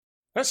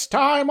This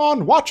time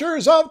on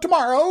Watchers of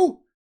Tomorrow,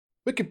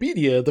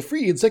 Wikipedia, the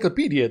free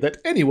encyclopedia that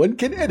anyone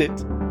can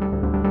edit.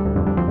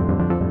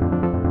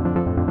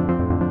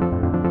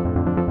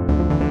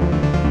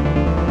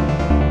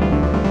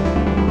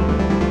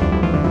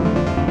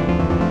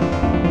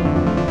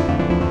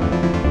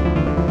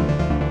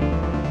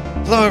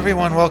 Hello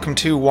everyone, welcome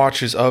to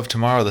Watchers of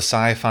Tomorrow, the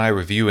sci-fi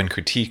review and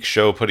critique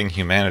show putting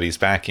humanities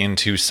back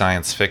into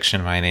science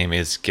fiction. My name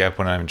is Gep,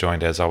 and I'm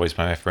joined as always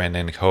by my friend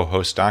and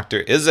co-host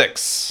Dr.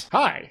 Isix.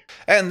 Hi.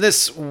 And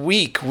this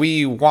week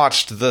we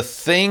watched the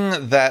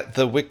thing that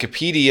the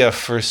Wikipedia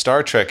for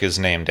Star Trek is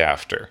named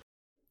after.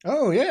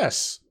 Oh,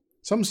 yes.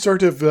 Some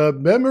sort of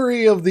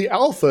memory of the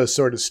alpha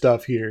sort of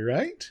stuff here,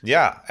 right?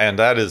 Yeah, and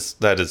that's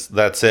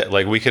it.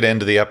 Like, we could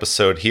end the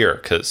episode here,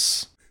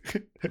 because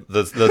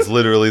that's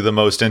literally the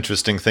most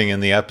interesting thing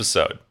in the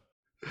episode.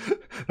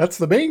 That's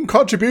the main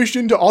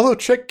contribution to all the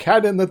Trek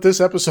canon that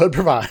this episode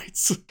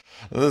provides.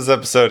 This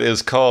episode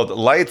is called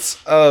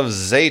Lights of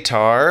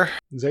Zetar.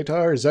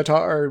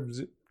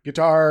 Zetar,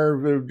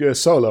 guitar,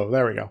 solo.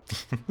 There we go.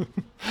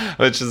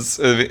 Which is,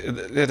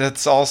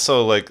 it's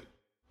also like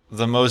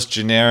the most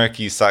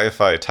generic-y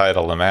sci-fi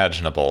title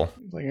imaginable.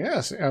 Like,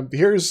 yes,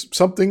 here's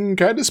something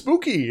kind of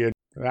spooky, and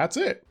that's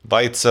it.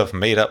 Lights of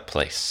Made-Up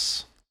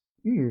Place.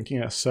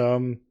 Yes,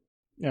 Hamburger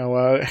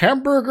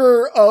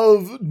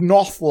of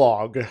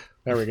Nothlog.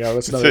 There we go.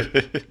 That's another,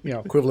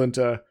 equivalent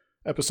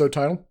episode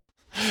title.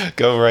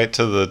 Go right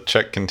to the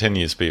Trek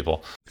Continues,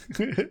 people.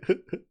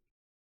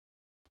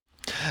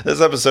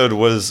 This episode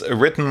was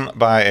written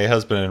by a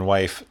husband and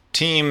wife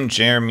team,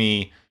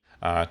 Jeremy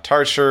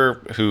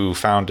Tarcher, who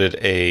founded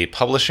a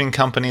publishing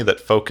company that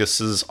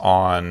focuses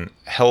on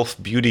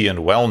health, beauty, and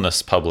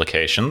wellness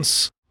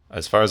publications.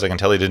 As far as I can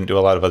tell, he didn't do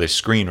a lot of other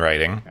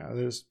screenwriting. Yeah,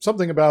 there's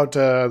something about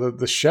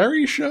the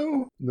Sherry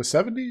Show in the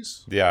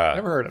 70s. Yeah.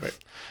 Never heard of it.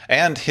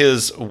 And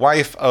his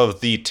wife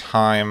of the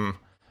time,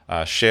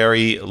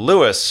 Sherry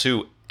Lewis,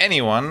 who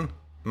anyone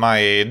my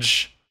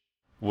age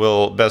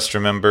will best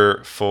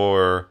remember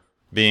for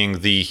being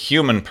the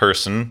human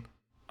person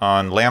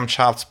on Lamb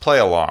Chop's Play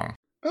Along.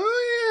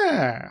 Oh,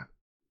 yeah.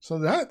 So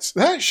that's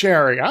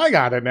Sherry. I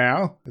got it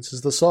now. This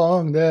is the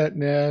song that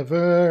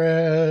never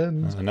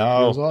ends.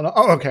 No.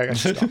 Oh, okay.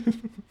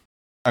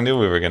 I knew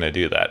we were going to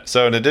do that.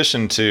 So in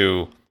addition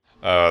to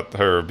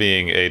her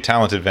being a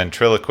talented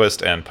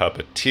ventriloquist and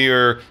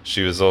puppeteer,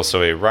 she was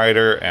also a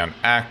writer and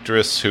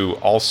actress who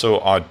also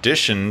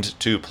auditioned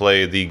to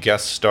play the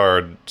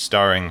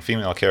starring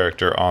female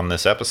character on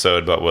this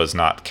episode, but was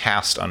not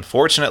cast,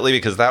 unfortunately,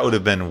 because that would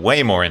have been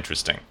way more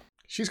interesting.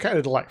 She's kind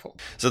of delightful.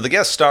 So the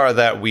guest star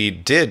that we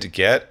did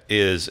get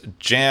is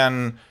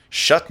Jan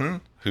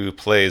Schutten, who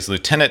plays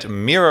Lieutenant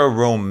Mira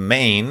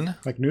Romaine.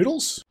 Like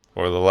noodles?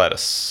 Or the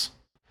lettuce.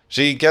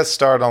 She guest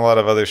starred on a lot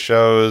of other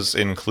shows,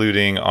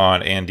 including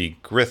on Andy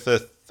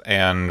Griffith,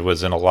 and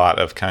was in a lot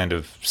of kind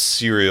of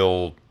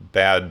serial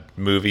bad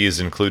movies,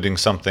 including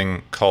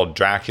something called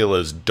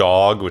Dracula's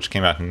Dog, which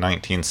came out in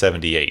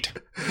 1978.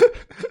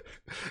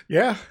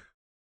 Yeah,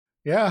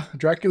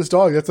 Dracula's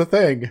Dog, that's a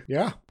thing.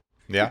 Yeah.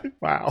 Yeah.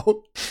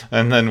 Wow.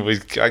 And then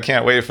I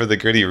can't wait for the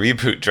gritty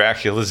reboot,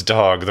 Dracula's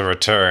Dog, The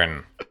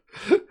Return.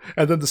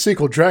 And then the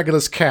sequel,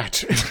 Dracula's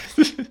Cat.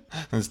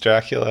 Is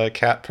Dracula a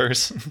cat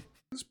person?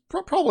 It's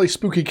probably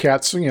spooky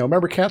cats.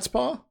 Remember Cat's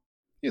Paw?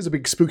 He has a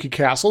big spooky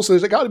castle, so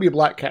there's got to be a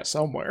black cat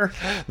somewhere.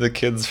 The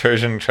kids'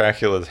 version,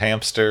 Dracula's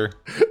Hamster.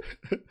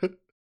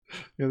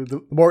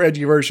 The more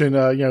edgy version,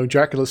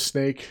 Dracula's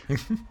Snake.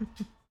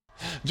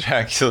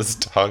 Dracula's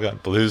Dog on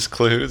Blue's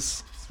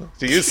Clues.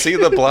 Do you see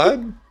the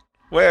blood?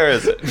 Where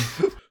is it?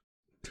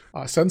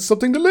 I sense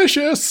something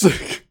delicious.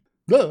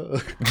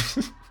 All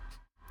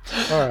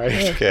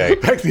right. Okay.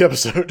 Back to the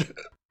episode.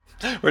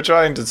 We're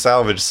trying to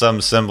salvage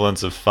some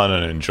semblance of fun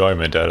and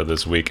enjoyment out of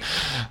this week.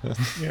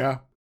 Yeah.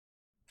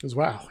 Because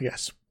wow,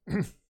 yes.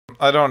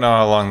 I don't know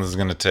how long this is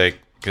going to take,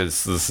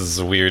 because this is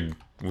a weird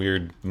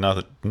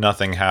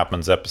nothing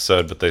happens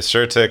episode, but they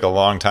sure take a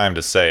long time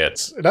to say it.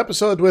 It's an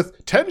episode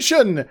with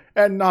tension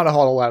and not a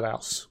whole lot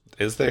else.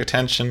 Is there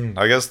tension?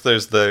 I guess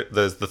there's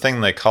the thing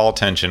they call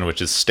tension,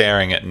 which is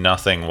staring at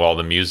nothing while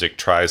the music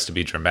tries to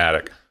be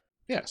dramatic.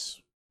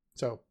 Yes.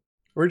 So,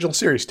 original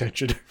series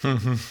tension.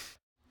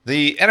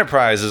 The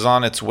Enterprise is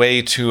on its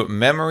way to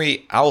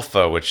Memory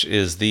Alpha, which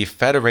is the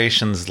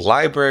Federation's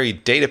library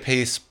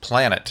database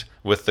planet,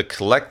 with the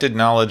collected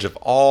knowledge of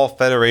all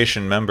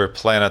Federation member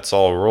planets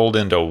all rolled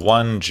into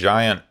one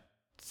giant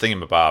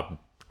thingamabob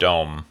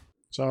dome.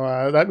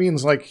 So that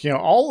means,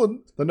 all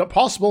the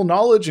possible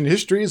knowledge and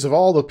histories of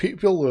all the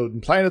people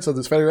and planets of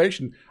this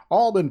Federation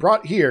all been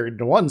brought here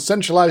into one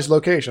centralized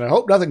location. I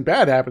hope nothing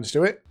bad happens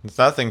to it.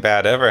 Nothing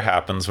bad ever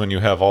happens when you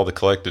have all the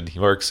collected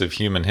works of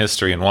human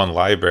history in one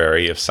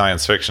library. If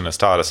science fiction has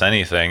taught us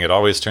anything, it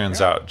always turns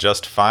out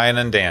just fine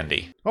and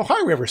dandy. Oh,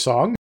 hi, River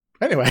Song.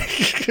 Anyway.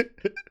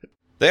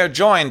 They are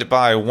joined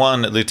by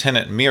one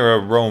Lieutenant Mira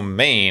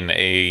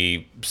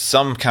Romaine,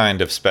 some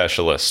kind of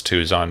specialist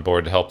who's on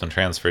board to help them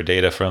transfer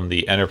data from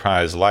the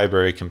Enterprise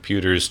library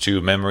computers to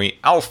Memory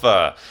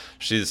Alpha.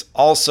 She's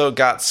also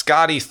got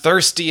Scotty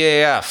Thirsty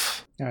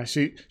AF. Yeah,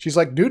 she's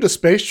like new to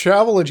space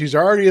travel, and she's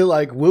already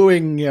like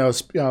wooing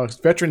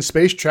veteran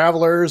space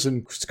travelers.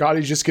 And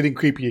Scotty's just getting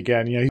creepy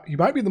again. He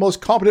might be the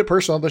most competent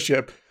person on the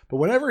ship, but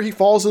whenever he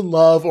falls in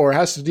love or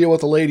has to deal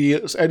with a lady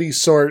of any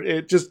sort,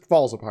 it just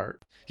falls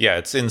apart. Yeah,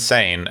 it's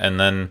insane. And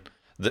then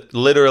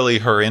literally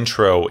her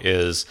intro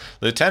is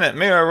Lieutenant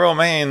Mira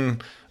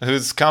Romaine,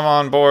 who's come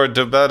on board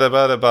to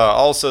ba-da-ba-da-ba.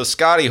 Also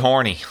Scotty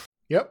horny.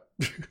 Yep.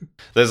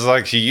 There's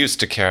like, he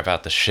used to care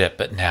about the ship,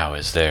 but now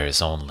there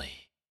is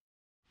only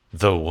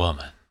the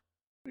woman.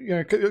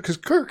 Yeah, because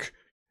Kirk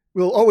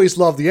will always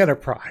love the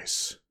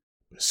Enterprise.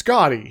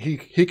 Scotty,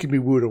 he can be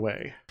wooed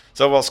away.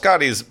 So while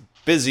Scotty's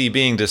busy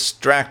being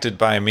distracted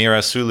by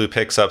Mira, Sulu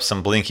picks up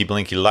some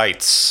blinky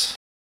lights.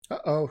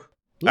 Uh-oh.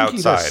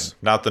 Outside,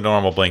 not the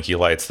normal blinky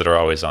lights that are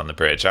always on the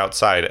bridge.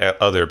 Outside,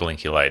 other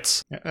blinky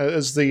lights.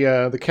 As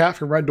the cat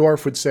from Red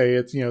Dwarf would say,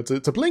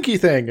 it's a blinky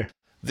thing.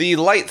 The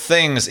light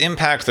things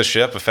impact the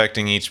ship,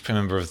 affecting each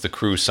member of the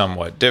crew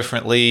somewhat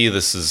differently.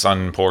 This is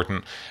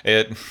unimportant.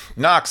 It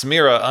knocks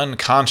Mira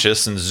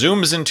unconscious and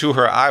zooms into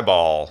her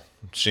eyeball.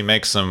 She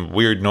makes some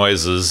weird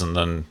noises, and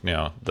then,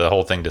 the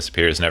whole thing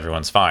disappears and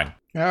everyone's fine.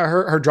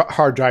 Her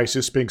hard drive is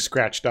just being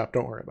scratched up.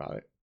 Don't worry about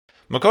it.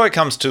 McCoy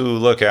comes to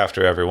look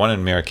after everyone,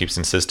 and Mira keeps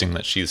insisting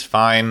that she's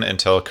fine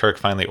until Kirk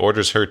finally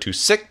orders her to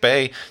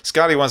sickbay.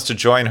 Scotty wants to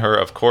join her,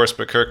 of course,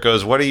 but Kirk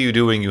goes, "What are you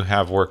doing? You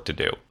have work to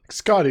do."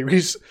 Scotty,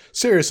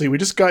 seriously, we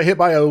just got hit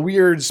by a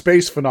weird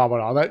space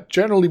phenomenon. That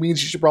generally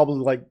means you should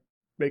probably,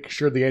 make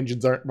sure the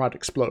engines aren't about to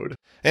explode.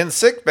 In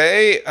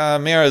sickbay,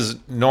 Mira's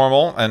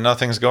normal and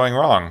nothing's going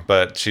wrong,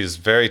 but she's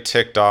very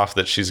ticked off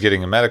that she's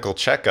getting a medical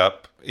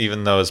checkup,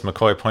 even though, as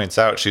McCoy points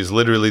out, she's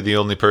literally the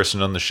only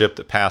person on the ship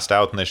that passed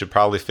out, and they should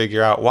probably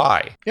figure out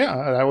why.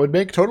 Yeah, that would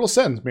make total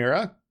sense,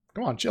 Mira.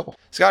 Come on, chill.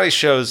 Scotty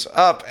shows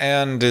up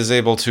and is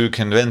able to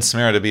convince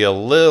Mira to be a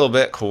little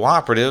bit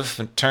cooperative.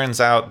 It turns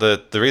out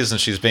that the reason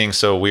she's being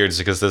so weird is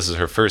because this is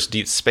her first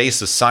deep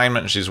space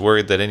assignment, and she's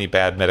worried that any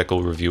bad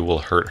medical review will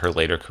hurt her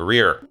later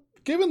career.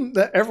 Given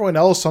that everyone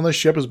else on the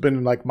ship has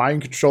been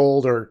mind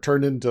controlled or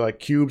turned into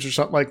cubes or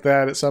something like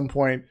that at some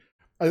point,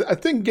 I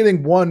think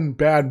getting one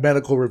bad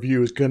medical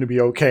review is going to be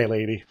okay,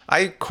 lady.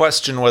 I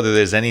question whether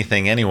there's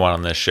anything anyone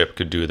on this ship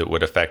could do that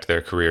would affect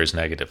their careers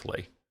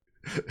negatively.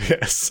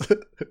 Yes.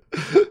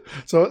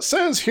 So it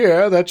says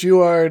here that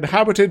you are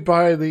inhabited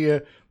by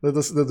an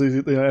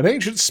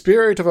ancient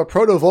spirit of a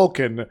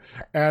proto-Vulcan,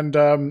 and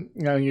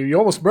you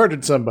almost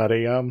murdered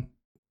somebody.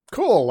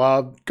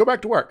 Cool. Go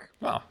back to work.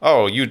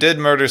 Oh, you did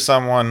murder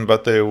someone,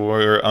 but they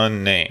were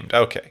unnamed.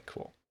 Okay,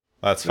 cool.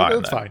 That's fine.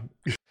 That's fine.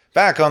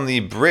 Back on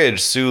the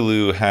bridge,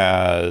 Sulu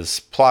has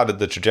plotted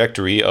the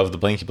trajectory of the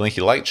Blinky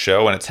Light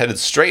show, and it's headed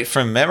straight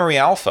for Memory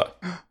Alpha.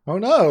 Oh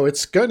no,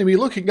 it's going to be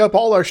looking up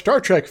all our Star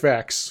Trek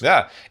facts.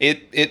 Yeah,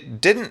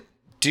 it didn't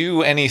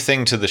do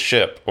anything to the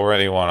ship or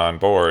anyone on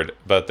board,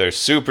 but they're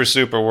super,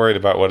 super worried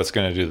about what it's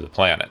going to do to the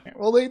planet.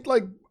 Well, they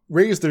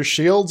raise their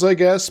shields, I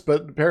guess,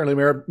 but apparently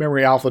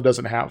Memory Alpha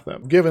doesn't have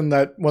them. Given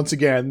that, once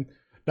again,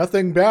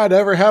 nothing bad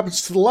ever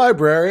happens to the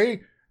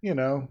library, they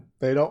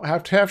don't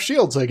have to have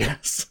shields, I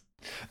guess.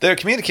 Their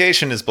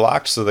communication is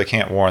blocked, so they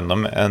can't warn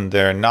them, and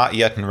they're not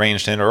yet in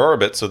ranged inner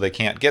orbit, so they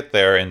can't get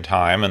there in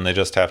time, and they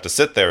just have to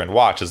sit there and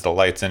watch as the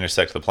lights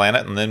intersect the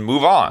planet and then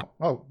move on.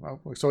 Oh,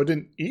 so it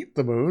didn't eat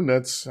the moon.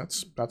 That's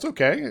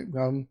okay.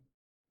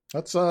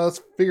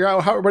 Let's figure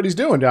out how everybody's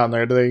doing down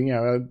there.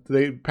 Do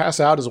they pass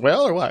out as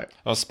well, or what?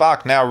 Well,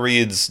 Spock now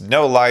reads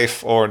no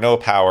life or no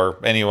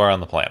power anywhere on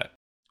the planet.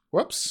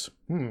 Whoops.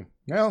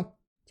 Well,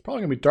 it's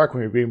probably going to be dark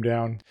when we beam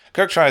down.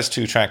 Kirk tries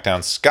to track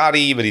down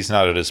Scotty, but he's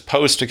not at his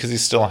post because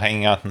he's still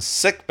hanging out in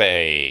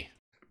sickbay.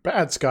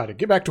 Bad, Scotty.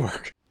 Get back to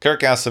work.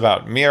 Kirk asks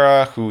about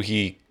Mira, who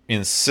he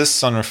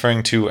insists on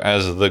referring to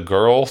as the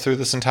girl through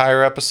this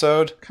entire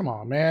episode. Come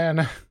on,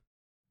 man.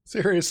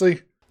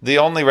 Seriously? The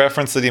only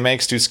reference that he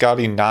makes to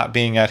Scotty not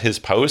being at his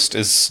post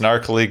is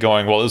snarkily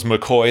going, well, is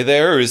McCoy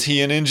there, or is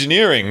he in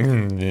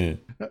engineering?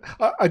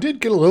 I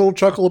did get a little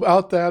chuckle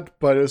about that,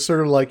 but it's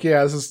sort of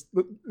this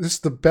is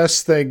the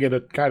best thing in a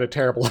kind of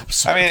terrible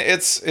episode. I mean,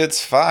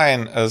 it's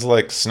fine as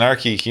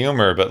snarky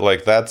humor,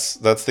 but that's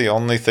the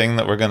only thing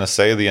that we're going to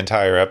say the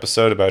entire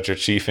episode about your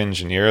chief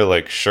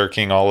engineer,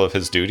 shirking all of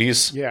his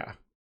duties. Yeah.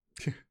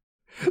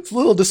 It's a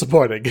little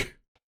disappointing.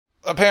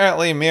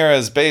 Apparently,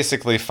 Mira's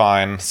basically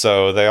fine,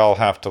 so they all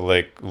have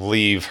to,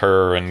 leave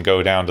her and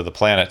go down to the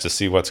planet to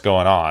see what's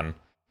going on.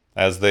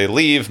 As they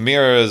leave,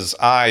 Mira's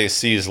eye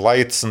sees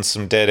lights and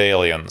some dead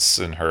aliens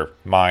in her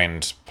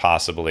mind,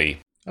 possibly.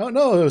 Oh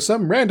no,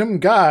 some random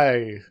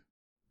guy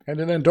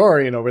and an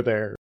Andorian over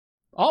there.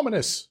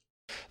 Ominous.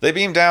 They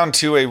beam down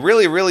to a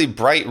really, really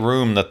bright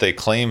room that they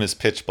claim is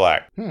pitch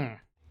black.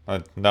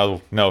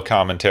 No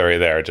commentary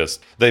there, just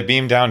they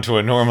beam down to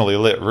a normally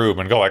lit room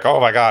and go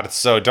oh my god, it's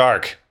so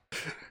dark.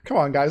 Come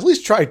on, guys, at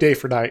least try day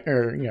for night,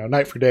 or,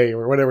 night for day,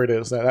 or whatever it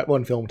is, that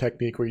one film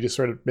technique where you just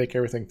sort of make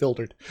everything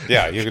filtered.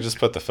 Yeah, you could just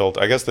put the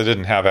filter. I guess they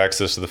didn't have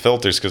access to the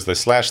filters because they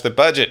slashed the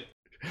budget.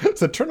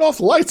 So turn off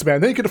the lights, man,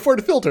 then you can afford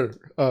a filter.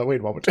 Wait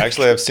a moment.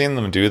 Actually, I've seen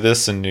them do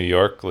this in New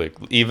York,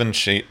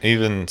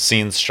 even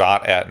scenes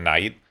shot at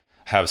night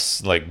have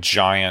like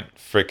giant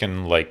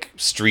freaking like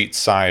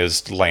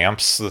street-sized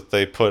lamps that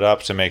they put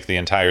up to make the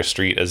entire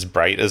street as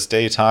bright as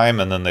daytime,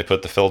 and then they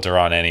put the filter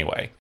on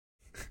anyway.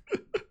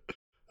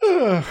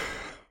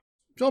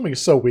 Filming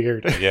is so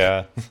weird.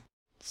 Yeah.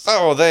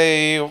 So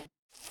they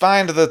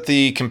find that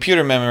the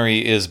computer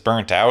memory is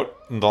burnt out,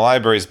 the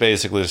library is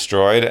basically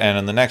destroyed, and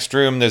in the next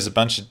room there's a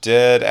bunch of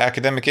dead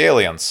academic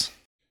aliens.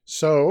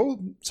 So,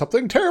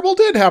 something terrible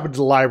did happen to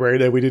the library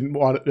that we didn't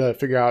want to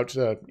figure out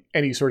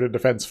any sort of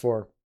defense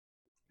for.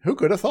 Who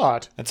could have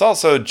thought? It's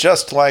also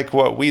just like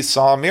what we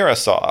saw Mira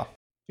saw.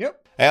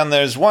 Yep. And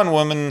there's one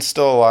woman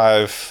still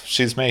alive.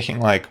 She's making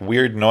like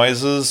weird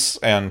noises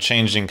and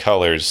changing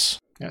colors.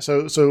 Yeah,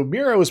 so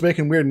Mira was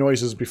making weird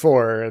noises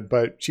before,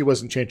 but she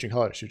wasn't changing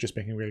colors. She was just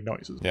making weird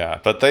noises. Yeah,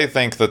 but they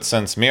think that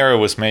since Mira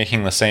was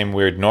making the same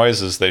weird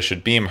noises, they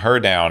should beam her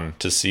down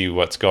to see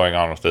what's going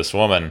on with this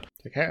woman.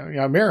 Okay,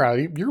 yeah,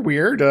 Mira, you're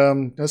weird.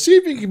 Let's see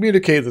if you can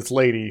communicate with this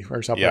lady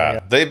or something.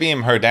 Yeah, they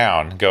beam her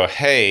down, go,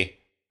 hey,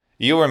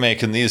 you were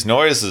making these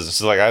noises.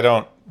 She's like, I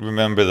don't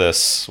remember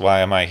this.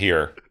 Why am I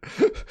here?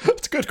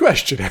 That's a good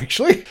question,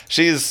 actually.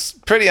 She's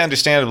pretty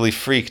understandably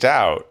freaked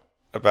out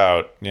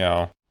about,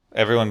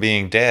 everyone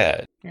being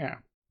dead.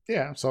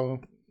 Yeah. So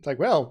it's like,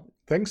 well,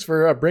 thanks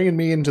for bringing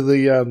me into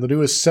the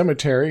newest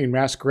cemetery and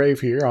mass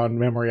grave here on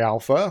Memory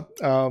Alpha.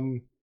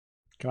 Can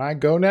I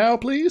go now,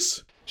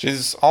 please?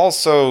 She's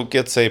also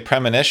gets a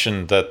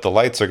premonition that the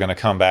lights are going to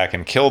come back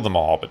and kill them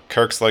all. But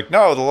Kirk's like,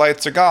 no, the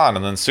lights are gone.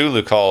 And then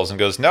Sulu calls and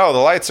goes, no, the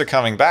lights are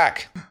coming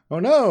back. Oh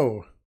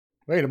no!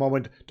 Wait a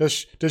moment.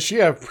 Does she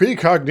have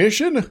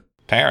precognition?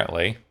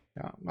 Apparently.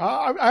 Yeah,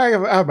 I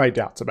have my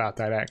doubts about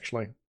that,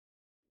 actually.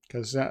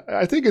 Because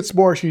I think it's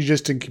more she's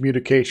just in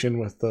communication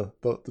with the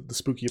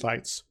spooky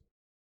lights.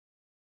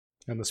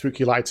 And the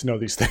spooky lights know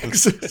these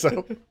things.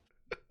 So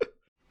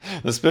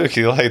the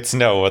spooky lights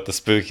know what the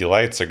spooky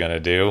lights are going to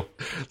do.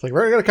 It's like,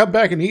 we're going to come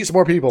back and eat some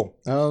more people.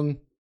 The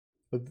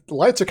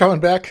lights are coming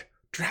back.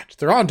 Drat,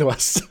 they're on to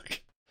us.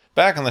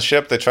 Back on the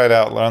ship, they try to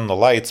outrun the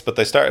lights, but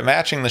they start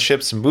matching the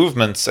ship's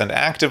movements and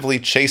actively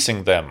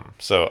chasing them.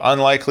 So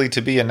unlikely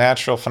to be a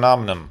natural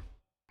phenomenon.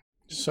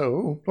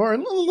 So, or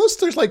unless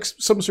there's like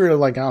some sort of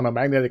like, I don't know,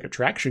 magnetic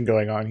attraction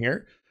going on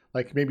here.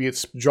 Like maybe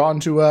it's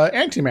drawn to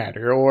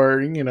antimatter or,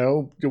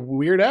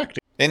 weird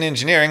acting. In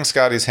engineering,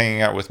 Scotty's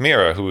hanging out with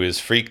Mira, who is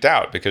freaked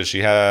out because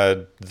she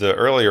had the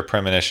earlier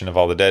premonition of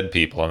all the dead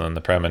people and then the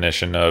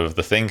premonition of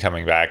the thing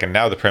coming back, and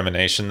now the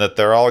premonition that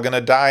they're all going to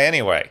die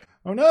anyway.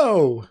 Oh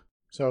no!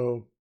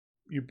 So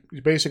you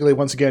basically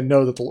once again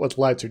know that what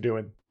the lights are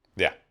doing.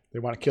 Yeah. They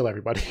want to kill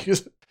everybody.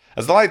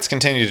 As the lights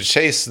continue to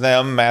chase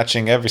them,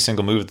 matching every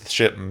single move the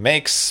ship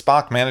makes,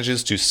 Spock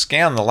manages to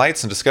scan the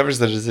lights and discovers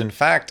that it is in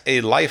fact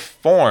a life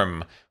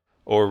form,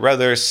 or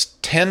rather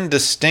 10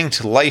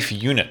 distinct life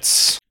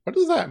units. What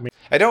does that mean?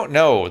 I don't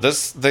know.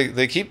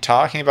 They keep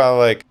talking about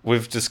like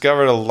we've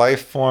discovered a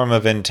life form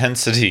of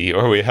intensity,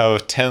 or we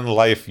have 10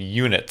 life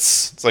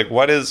units. It's like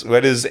what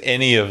is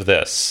any of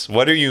this?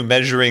 What are you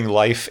measuring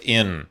life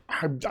in?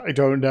 I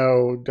don't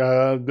know.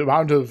 The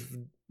amount of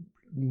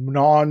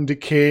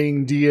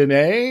non-decaying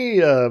DNA,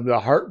 the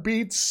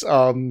heartbeats,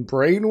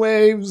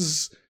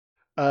 brainwaves,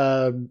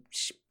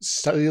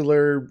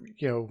 cellular,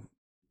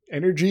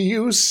 energy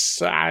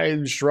use.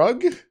 I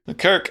shrug.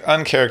 Kirk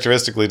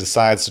uncharacteristically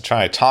decides to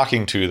try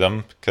talking to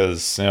them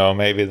because,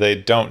 maybe they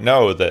don't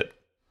know that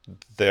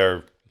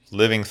they're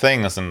living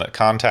things and that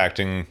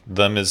contacting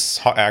them is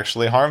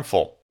actually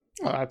harmful.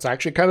 Well, that's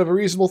actually kind of a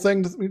reasonable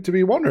thing to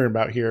be wondering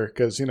about here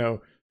because,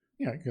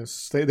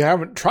 because they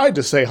haven't tried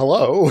to say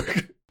hello.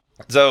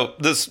 So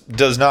this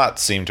does not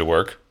seem to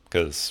work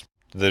because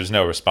there's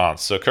no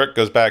response. So Kirk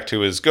goes back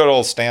to his good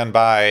old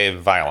standby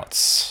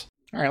violence.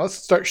 All right, let's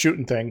start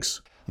shooting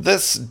things.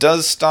 This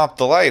does stop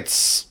the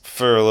lights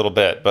for a little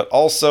bit, but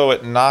also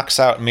it knocks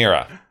out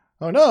Mira.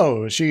 Oh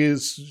no, she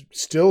is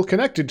still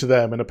connected to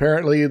them, and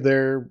apparently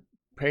they're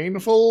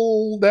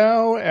painful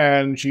now,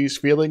 and she's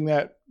feeling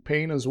that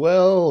pain as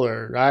well,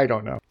 or I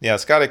don't know. Yeah,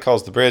 Scotty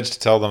calls the bridge to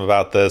tell them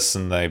about this,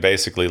 and they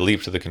basically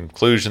leap to the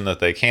conclusion that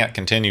they can't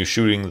continue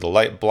shooting the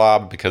light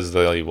blob because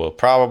they will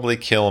probably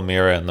kill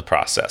Mira in the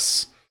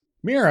process.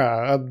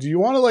 Mira, do you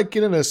want to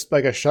get in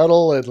a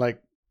shuttle and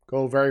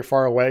go very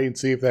far away and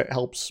see if that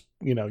helps,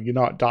 you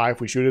not die if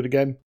we shoot it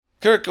again?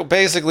 Kirk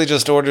basically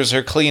just orders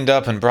her cleaned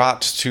up and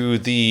brought to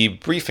the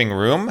briefing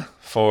room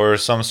for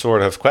some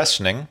sort of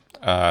questioning.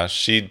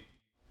 She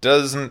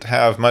doesn't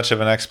have much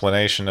of an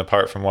explanation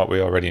apart from what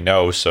we already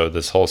know, so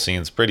this whole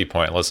scene's pretty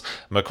pointless.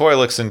 McCoy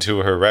looks into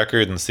her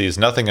record and sees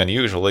nothing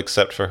unusual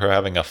except for her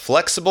having a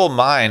flexible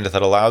mind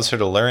that allows her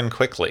to learn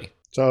quickly.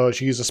 So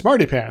she's a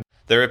smarty pan.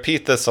 They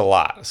repeat this a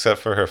lot,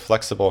 except for her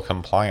flexible,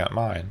 compliant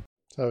mind.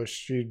 So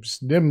she's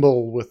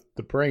nimble with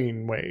the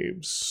brain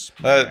waves.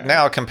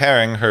 Now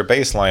comparing her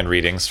baseline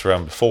readings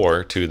from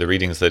before to the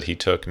readings that he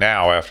took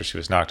now after she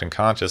was knocked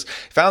unconscious,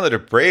 he found that her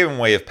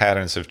brainwave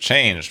patterns have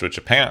changed, which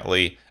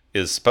apparently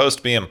is supposed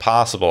to be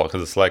impossible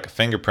because it's like a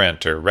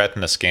fingerprint or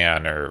retina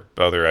scan or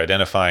other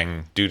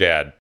identifying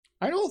doodad.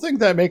 I don't think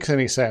that makes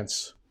any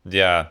sense.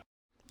 Yeah.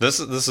 This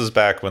is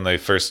back when they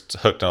first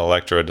hooked an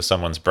electrode to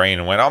someone's brain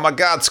and went, "Oh my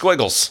God,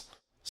 squiggles!"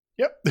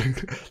 Yep.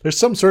 There's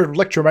some sort of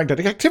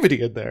electromagnetic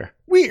activity in there.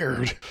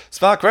 Weird.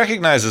 Spock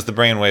recognizes the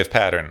brainwave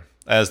pattern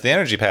as the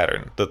energy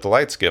pattern that the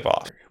lights give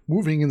off.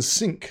 Moving in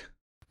sync.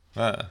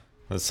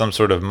 There's some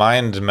sort of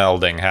mind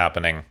melding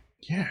happening.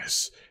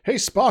 Yes. Hey,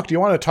 Spock, do you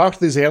want to talk to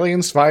these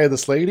aliens via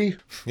this lady?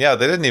 Yeah,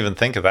 they didn't even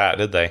think of that,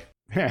 did they?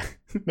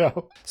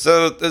 No.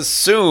 So as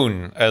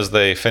soon as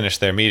they finish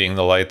their meeting,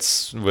 the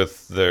lights,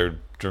 with their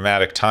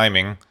dramatic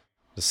timing,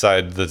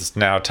 decide that it's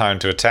now time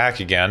to attack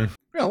again.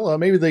 Well,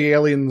 maybe the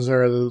aliens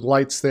or the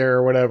lights there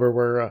or whatever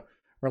were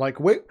like,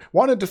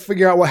 wanted to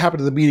figure out what happened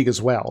to the meeting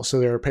as well, so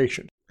they were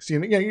patient.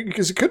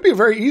 Because it could be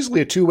very easily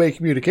a two-way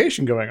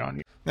communication going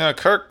on. Now,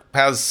 Kirk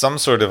has some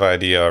sort of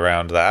idea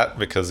around that,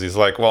 because he's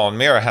like, well,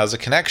 Mira has a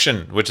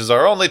connection, which is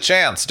our only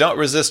chance. Don't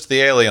resist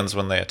the aliens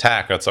when they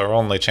attack. It's our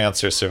only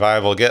chance for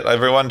survival. Get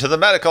everyone to the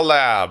medical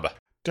lab.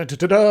 To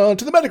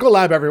the medical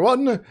lab,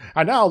 everyone.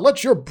 And now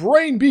let your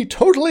brain be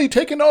totally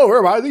taken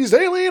over by these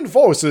alien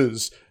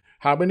forces.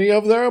 How many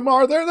of them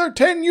are there? There are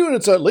 10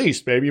 units at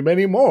least, maybe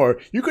many more.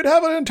 You could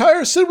have an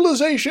entire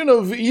civilization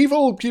of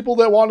evil people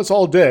that want us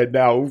all dead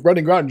now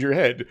running around your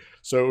head.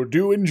 So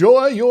do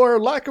enjoy your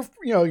lack of,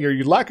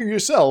 your lack of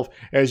yourself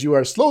as you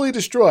are slowly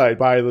destroyed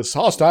by this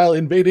hostile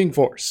invading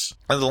force.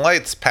 And the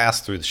lights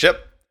pass through the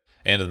ship,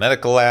 into the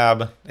medical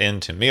lab,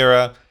 into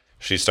Mira.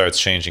 She starts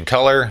changing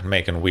color,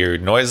 making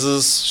weird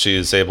noises. She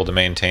is able to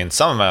maintain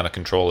some amount of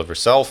control of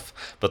herself,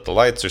 but the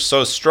lights are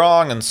so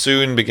strong and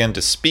soon begin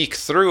to speak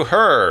through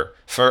her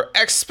for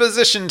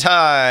exposition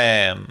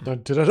time.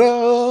 Dun, dun, dun,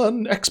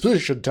 dun.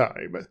 Exposition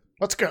time.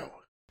 Let's go.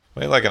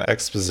 We like an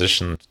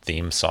exposition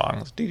theme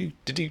song.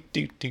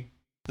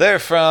 They're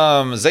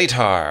from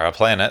Zatar, a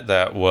planet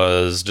that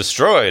was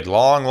destroyed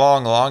long,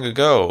 long, long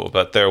ago,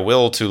 but their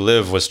will to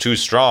live was too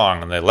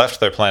strong, and they left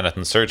their planet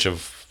in search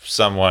of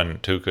someone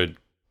who could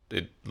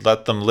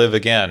let them live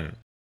again.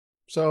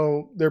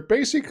 So they're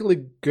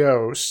basically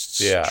ghosts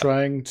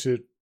trying to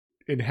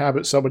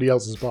inhabit somebody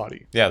else's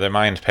body. Yeah, they're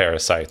mind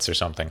parasites or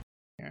something.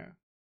 Yeah.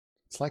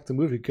 It's like the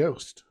movie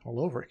Ghost all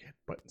over again,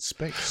 but in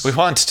space. We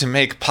want to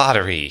make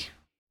pottery.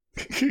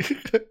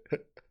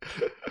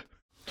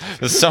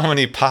 There's so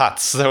many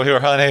pots that we were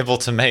unable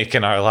to make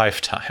in our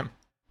lifetime.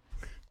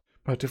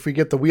 But if we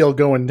get the wheel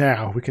going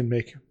now, we can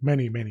make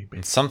many, many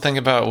babies. Something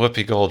about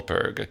Whoopi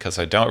Goldberg, because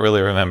I don't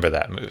really remember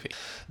that movie.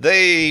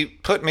 They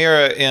put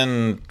Mira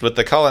in what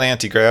they call an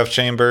anti-grav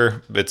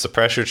chamber. It's a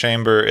pressure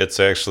chamber. It's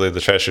actually the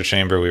pressure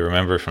chamber we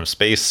remember from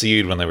Space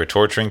Seed when they were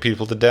torturing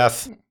people to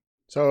death.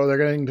 So they're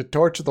going to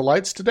torture the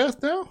lights to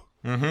death now?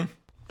 Mm-hmm.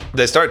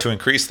 They start to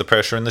increase the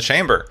pressure in the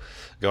chamber,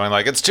 going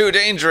like, it's too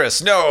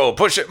dangerous. No,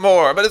 push it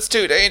more. But it's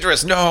too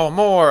dangerous. No,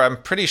 more.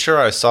 I'm pretty sure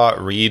I saw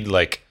it read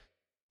like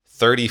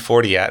 30,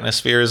 40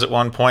 atmospheres at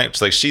one point.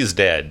 It's like, she's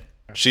dead.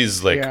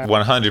 She's like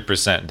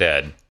 100%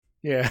 dead.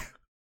 Yeah.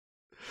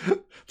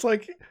 It's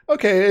like,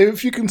 okay,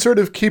 if you can sort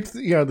of keep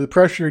the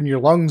pressure in your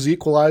lungs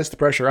equalized, the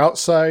pressure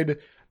outside,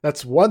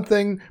 that's one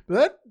thing.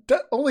 But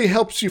that only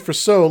helps you for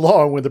so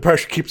long when the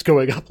pressure keeps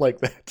going up like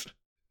that.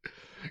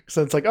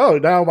 So it's like, oh,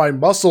 now my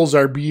muscles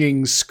are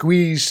being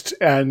squeezed,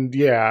 and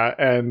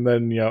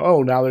then,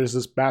 now there's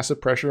this massive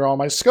pressure on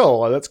my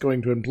skull. That's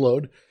going to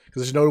implode.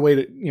 Because there's no way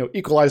to,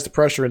 equalize the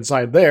pressure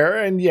inside there,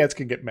 and it's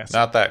going to get messy.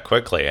 Not that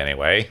quickly,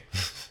 anyway.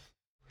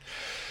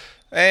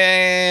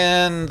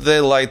 And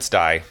the lights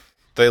die.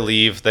 They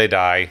leave, they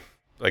die.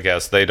 I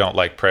guess they don't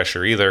like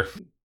pressure either.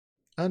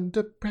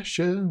 Under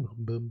pressure.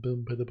 Bum,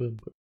 bum, bum, bum.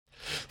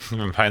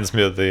 Reminds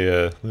me of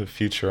the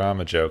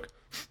Futurama joke.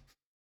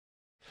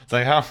 It's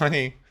like, how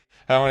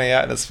many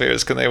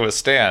atmospheres can they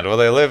withstand? Well,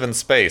 they live in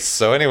space,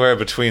 so anywhere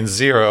between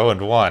 0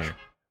 and 1.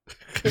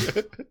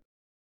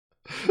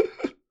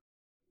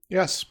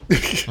 Yes.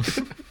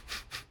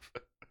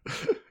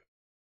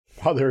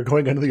 While they were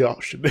going under the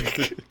ocean.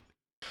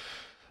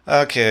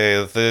 Okay,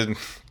 the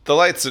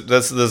lights,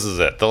 this is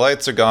it. The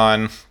lights are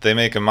gone. They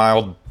make a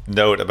mild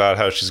note about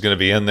how she's going to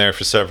be in there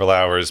for several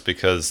hours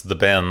because the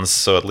bends,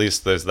 so at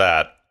least there's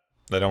that.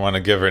 They don't want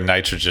to give her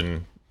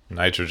nitrogen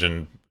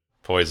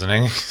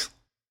poisoning.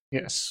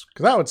 Yes,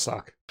 because that would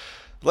suck.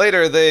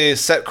 Later, they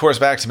set course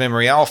back to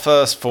Memory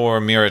Alpha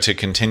for Mira to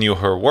continue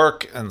her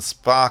work, and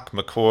Spock,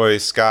 McCoy,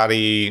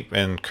 Scotty,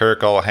 and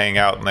Kirk all hang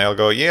out, and they all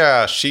go,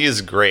 yeah, she's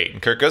great.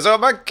 And Kirk goes, oh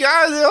my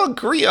god, they all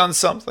agree on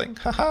something.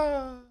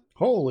 Haha.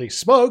 Holy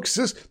smokes,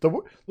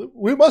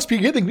 we must be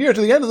getting near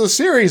to the end of the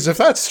series if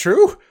that's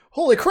true.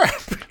 Holy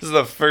crap. This is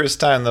the first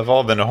time they've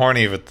all been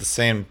horny with the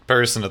same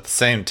person at the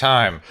same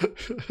time.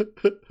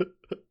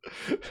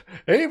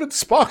 Even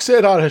Spock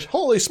said on it,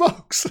 holy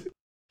smokes.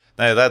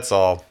 Hey, that's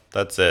all.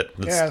 That's it.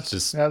 That's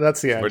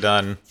the end. We're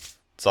done.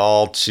 It's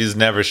all. She's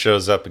never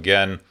shows up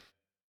again.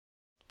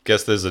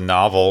 Guess there's a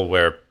novel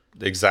where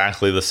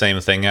exactly the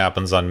same thing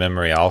happens on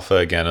Memory Alpha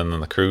again, and then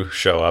the crew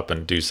show up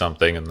and do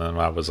something, and then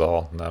that was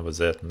all. And that was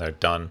it, and they're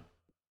done.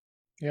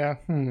 Yeah.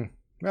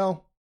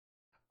 Well,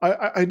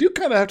 I do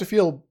kind of have to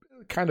feel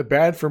kind of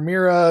bad for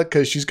Mira,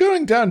 because she's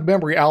going down to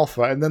Memory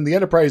Alpha, and then the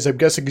Enterprise, I'm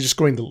guessing, is just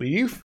going to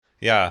leave.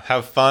 Yeah,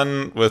 have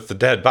fun with the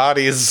dead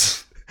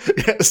bodies.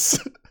 Yes.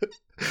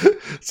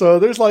 So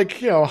there's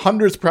like,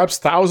 hundreds, perhaps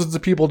thousands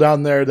of people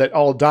down there that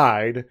all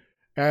died,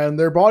 and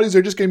their bodies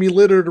are just going to be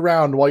littered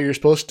around while you're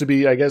supposed to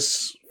be, I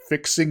guess,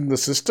 fixing the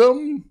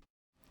system?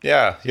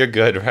 Yeah, you're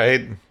good,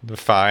 right?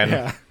 Fine.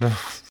 Yeah.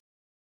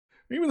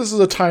 Maybe this is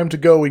a time to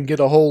go and get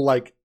a whole,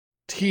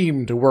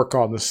 team to work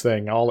on this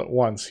thing all at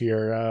once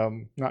here.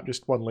 Not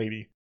just one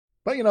lady.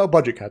 But,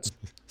 budget cuts.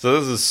 So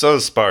this is so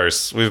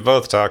sparse. We've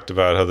both talked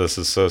about how this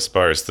is so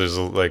sparse. There's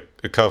a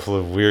couple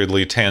of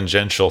weirdly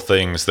tangential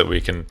things that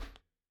we can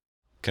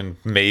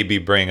maybe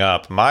bring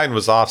up. Mine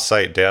was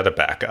off-site data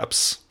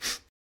backups.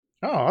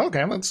 Oh,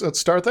 okay. Let's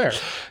start there.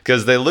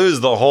 Because they lose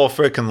the whole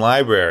frickin'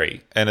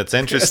 library. And it's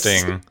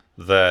interesting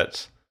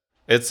that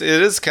it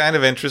is kind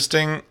of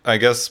interesting, I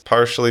guess,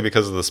 partially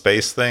because of the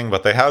space thing,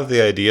 but they have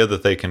the idea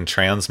that they can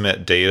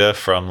transmit data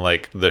from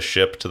the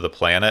ship to the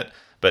planet,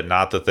 but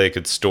not that they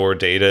could store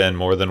data in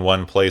more than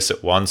one place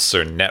at once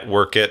or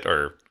network it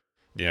or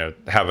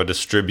have a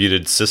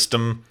distributed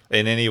system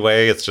in any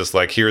way. It's just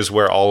here's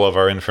where all of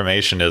our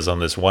information is on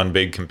this one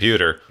big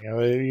computer.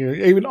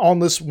 Even on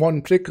this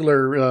one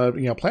particular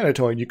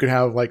planetoid, you could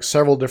have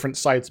several different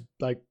sites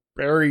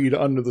buried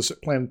under the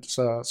planet's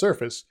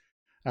surface,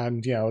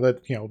 and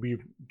that be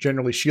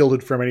generally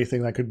shielded from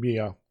anything that could be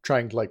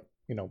trying to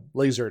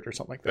laser it or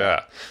something like that.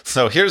 Yeah.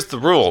 So here's the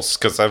rules,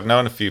 because I've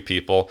known a few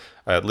people,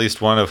 at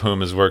least one of whom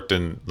has worked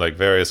in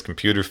various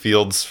computer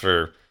fields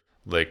for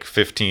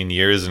 15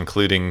 years,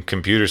 including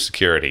computer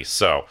security.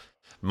 So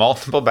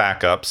multiple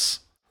backups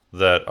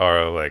that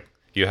are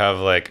you have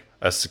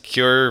a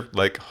secure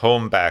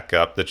home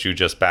backup that you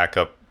just back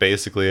up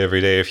basically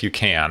every day if you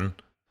can.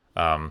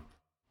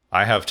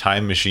 I have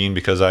Time Machine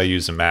because I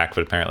use a Mac,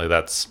 but apparently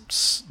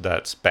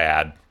that's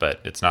bad, but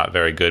it's not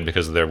very good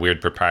because of their weird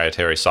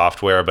proprietary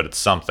software, but it's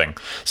something.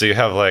 So you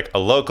have a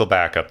local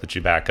backup that you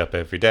back up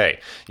every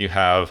day. You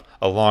have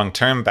a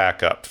long-term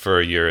backup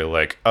for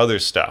your other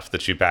stuff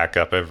that you back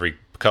up every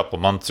couple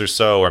months or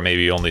so, or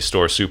maybe only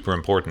store super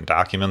important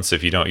documents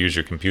if you don't use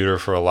your computer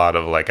for a lot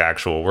of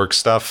actual work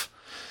stuff.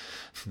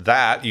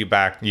 That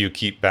you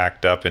keep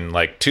backed up in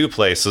two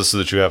places so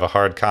that you have a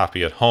hard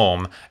copy at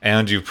home,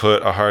 and you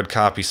put a hard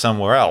copy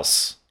somewhere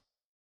else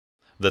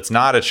that's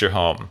not at your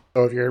home.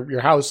 So if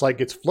your house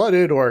gets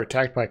flooded or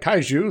attacked by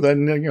kaiju,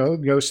 then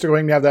you're still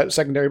going to have that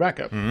secondary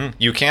backup. Mm-hmm.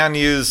 You can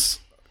use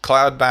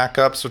cloud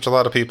backups, which a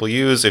lot of people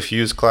use. If you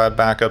use cloud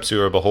backups,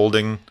 you are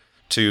beholden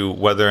to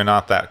whether or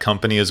not that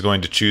company is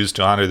going to choose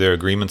to honor their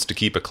agreements to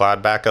keep a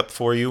cloud backup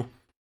for you.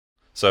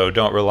 So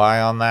don't rely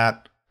on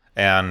that.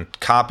 And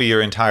copy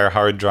your entire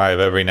hard drive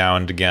every now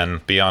and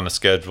again. Be on a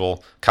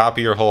schedule.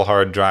 Copy your whole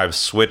hard drive.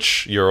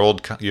 Switch your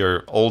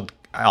old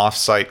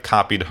off-site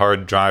copied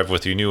hard drive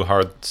with your new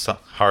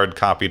hard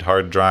copied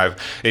hard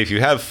drive. If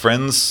you have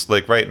friends,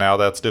 right now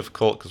that's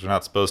difficult because we're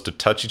not supposed to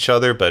touch each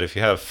other. But if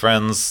you have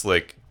friends,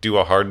 do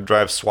a hard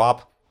drive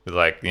swap.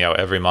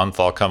 Every month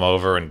I'll come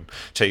over and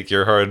take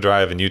your hard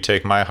drive and you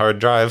take my hard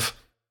drive.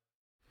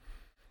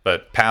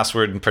 But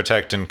password and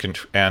protect and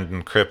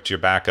encrypt your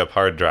backup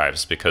hard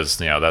drives because,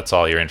 that's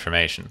all your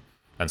information.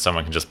 And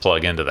someone can just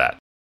plug into that.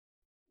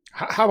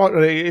 How about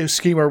a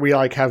scheme where we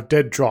have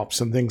dead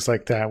drops and things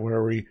like that,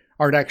 where we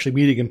aren't actually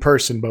meeting in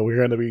person, but we're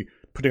going to be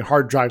putting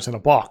hard drives in a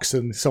box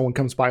and someone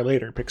comes by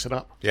later and picks it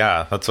up?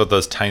 Yeah, that's what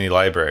those tiny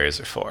libraries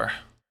are for.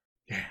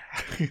 Yeah.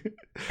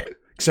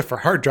 Except for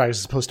hard drives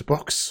as opposed to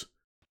books.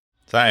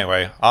 So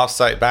anyway,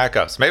 off-site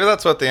backups. Maybe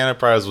that's what the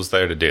Enterprise was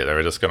there to do. They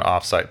were just going to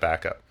off-site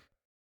backup.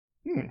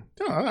 No,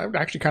 that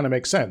actually kind of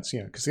makes sense,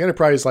 because the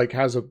Enterprise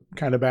has a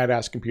kind of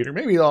badass computer.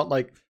 Maybe not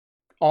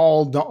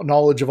all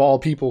knowledge of all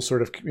people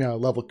sort of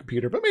level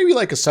computer, but maybe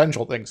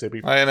essential things they'd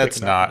be. And it's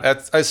not.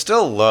 I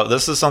still love.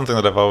 This is something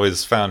that I've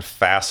always found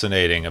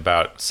fascinating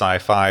about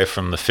sci-fi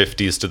from the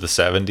 50s to the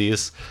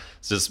 70s.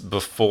 It's just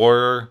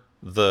before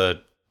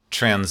the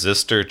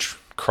transistor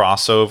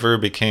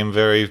crossover became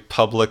very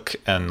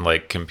public and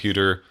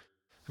computer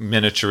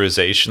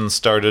miniaturization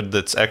started.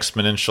 That's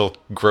exponential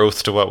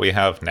growth to what we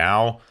have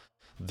now.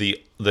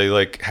 They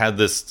had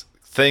this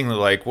thing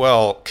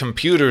that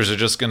computers are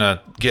just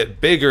gonna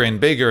get bigger and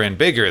bigger and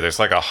bigger. There's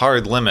a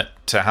hard limit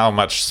to how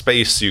much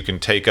space you can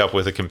take up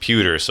with a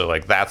computer. So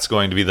that's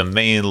going to be the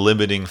main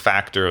limiting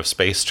factor of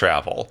space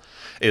travel,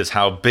 is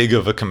how big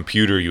of a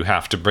computer you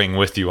have to bring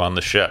with you on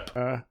the ship.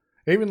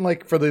 Even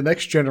for the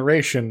next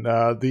generation,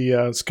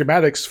 the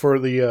schematics for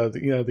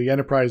the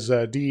Enterprise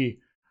D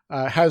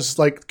has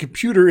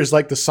computer is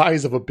the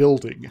size of a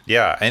building.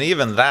 Yeah, and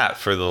even that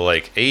for the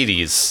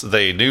 80s,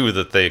 they knew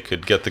that they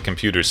could get the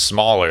computers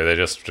smaller. They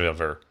just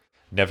never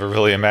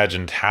really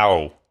imagined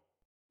how.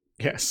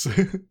 Yes.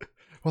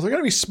 Well, they're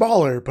going to be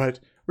smaller, but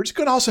we're just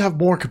going to also have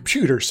more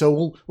computers, so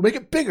we'll make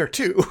it bigger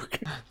too.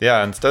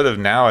 Yeah, instead of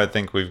now, I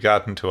think we've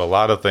gotten to a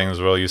lot of things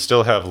where you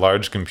still have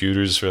large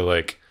computers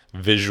for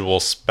visual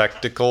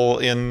spectacle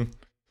in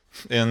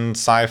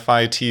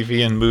sci-fi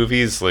TV and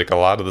movies. A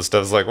lot of the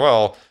stuff's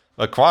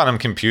a quantum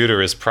computer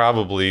is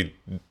probably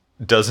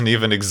doesn't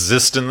even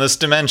exist in this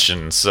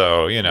dimension,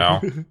 so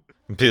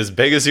be as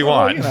big as you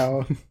want.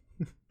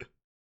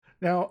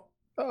 Now,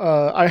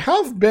 I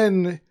have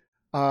been,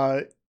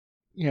 uh,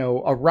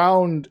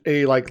 around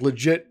a like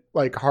legit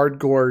like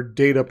hardcore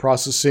data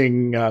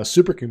processing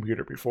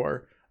supercomputer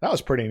before. That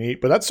was pretty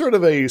neat. But that's sort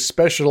of a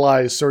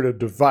specialized sort of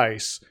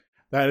device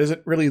that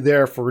isn't really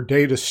there for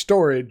data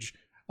storage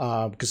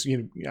because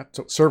that's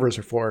what servers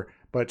are for.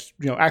 But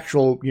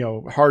actual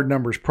hard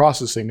numbers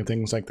processing and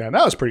things like that. And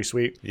that was pretty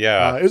sweet.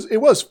 Yeah,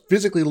 it was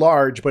physically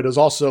large, but it was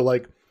also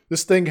like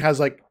this thing has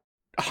like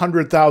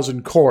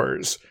 100,000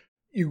 cores.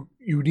 You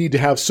need to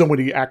have so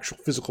many actual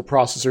physical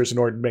processors in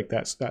order to make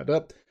that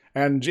up.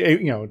 And the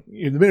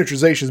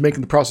miniaturization is making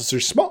the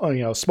processors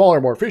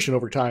smaller, more efficient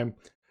over time.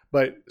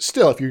 But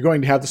still, if you're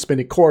going to have this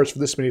many cores for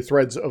this many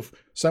threads of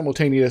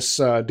simultaneous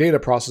data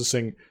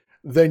processing,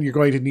 then you're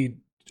going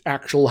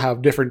to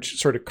have different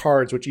sort of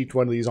cards which each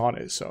one of these on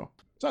is. So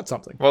that's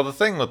something. Well, the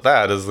thing with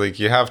that is like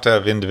you have to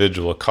have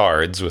individual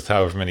cards with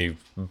however many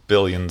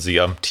billions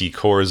umpty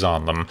cores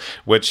on them,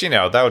 which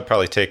that would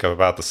probably take up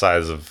about the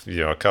size of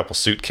a couple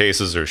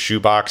suitcases or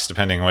shoebox,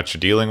 depending on what you're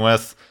dealing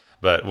with.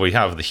 But we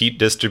have the heat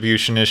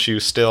distribution issue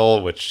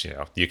still, which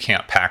you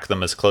can't pack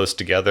them as close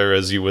together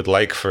as you would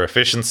like for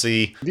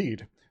efficiency.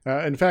 Indeed.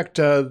 In fact,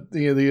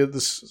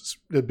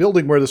 the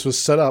building where this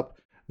was set up,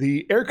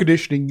 the air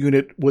conditioning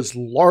unit was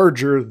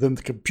larger than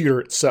the computer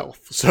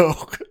itself.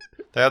 So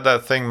they had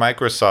that thing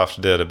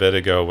Microsoft did a bit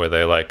ago where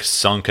they like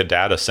sunk a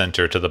data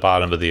center to the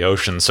bottom of the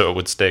ocean so it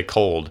would stay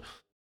cold.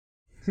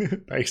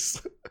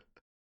 Nice.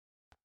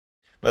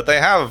 But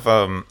they have,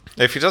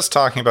 if you're just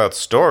talking about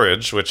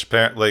storage, which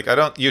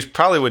you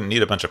probably wouldn't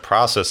need a bunch of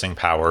processing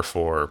power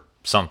for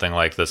something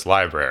like this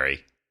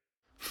library,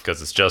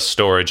 because it's just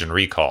storage and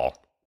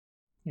recall.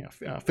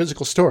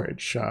 Physical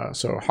storage,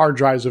 so hard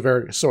drives of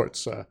various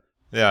sorts.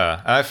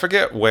 Yeah, and I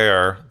forget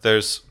where.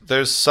 There's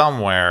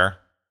somewhere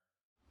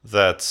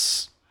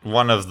that's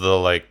one of the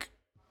like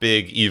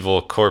big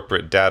evil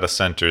corporate data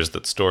centers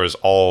that stores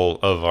all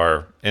of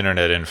our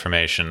internet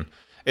information.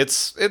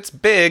 It's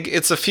big.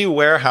 It's a few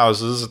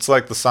warehouses. It's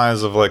like the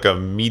size of like a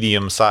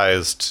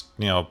medium-sized,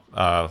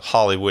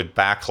 Hollywood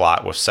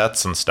backlot with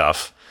sets and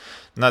stuff.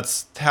 And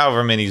that's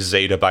however many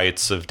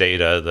zettabytes of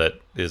data that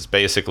is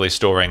basically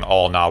storing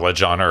all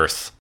knowledge on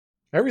Earth.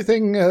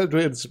 Everything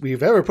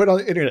we've ever put on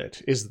the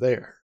internet is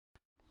there.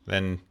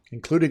 Then,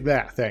 including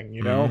that thing,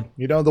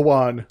 the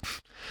one.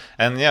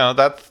 And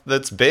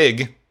that's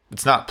big.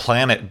 It's not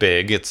planet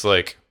big. It's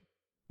like,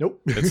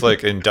 nope. It's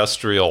like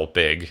industrial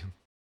big.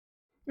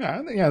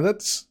 Yeah,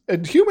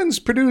 and humans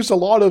produce a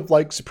lot of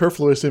like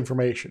superfluous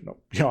information, to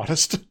be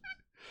honest.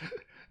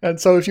 And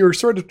so if you were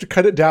sort of to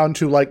cut it down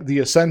to like the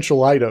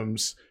essential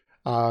items,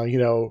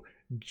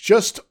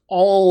 just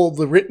all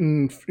the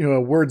written,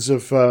 words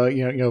of,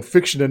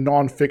 fiction and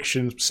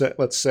nonfiction,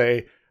 let's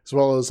say, as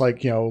well as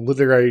like,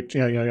 literary,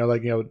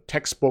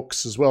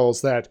 textbooks, as well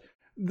as that.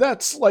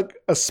 That's like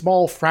a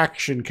small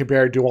fraction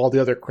compared to all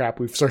the other crap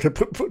we've sort of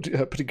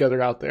put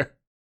together out there.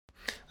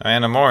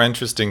 And a more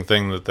interesting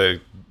thing that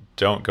they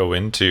don't go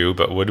into,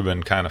 but would have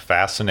been kind of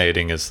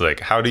fascinating, is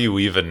like, how do you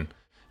even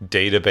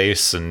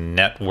database and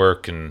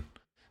network and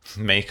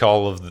make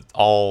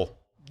all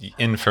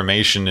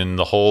information in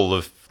the whole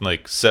of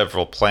like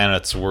several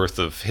planets worth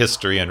of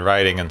history and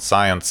writing and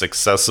science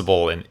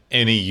accessible in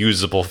any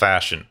usable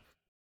fashion?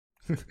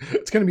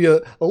 It's going to be a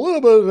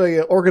little bit of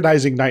a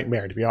organizing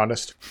nightmare, to be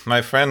honest.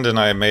 My friend and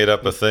I made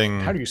up a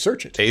thing. How do you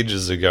search it?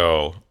 Ages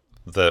ago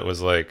that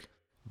was like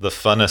the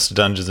funnest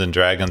Dungeons and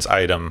Dragons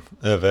item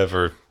I've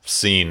ever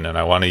seen, and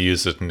I want to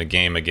use it in the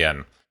game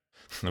again.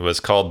 It was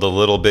called The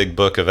Little Big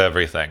Book of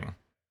Everything.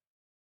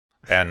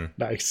 And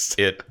nice.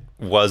 It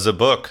was a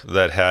book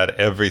that had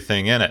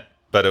everything in it,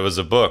 but it was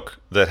a book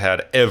that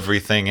had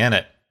everything in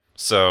it.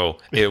 So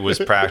it was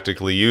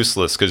practically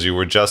useless because you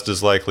were just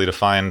as likely to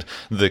find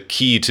the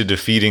key to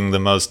defeating the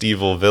most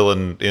evil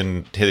villain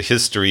in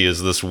history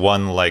is this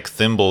one like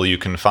thimble you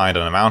can find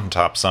on a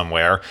mountaintop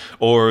somewhere,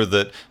 or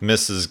that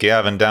Mrs.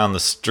 Gavin down the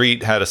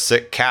street had a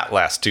sick cat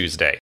last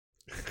Tuesday.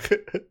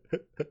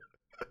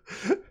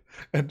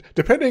 And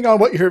depending on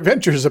what your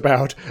adventure is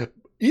about,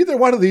 either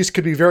one of these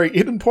could be very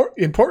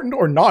important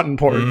or not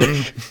important.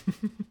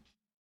 Mm-hmm.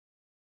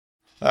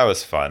 That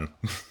was fun.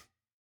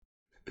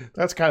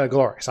 That's kind of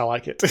glorious. I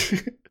like it.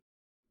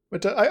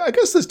 But I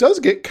guess this does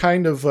get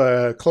kind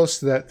of close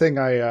to that thing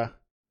I,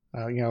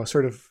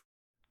 sort of,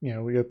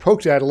 we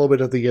poked at a little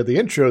bit of the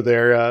intro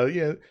there.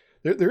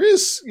 There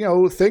is,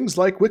 things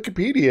like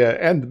Wikipedia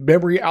and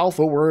Memory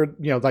Alpha where,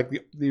 like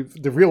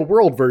the real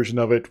world version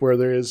of it, where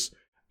there is,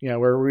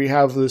 where we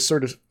have this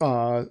sort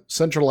of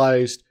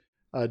centralized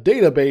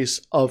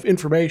database of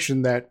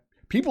information that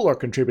people are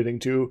contributing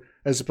to,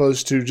 as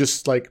opposed to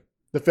just like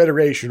the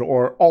Federation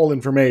or all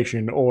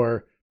information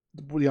or,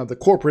 the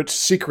corporate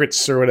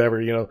secrets or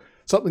whatever,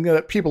 something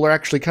that people are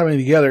actually coming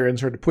together and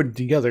sort of putting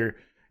together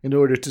in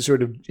order to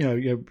sort of,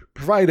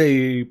 provide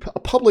a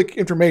public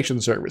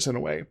information service in a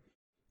way.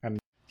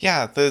 And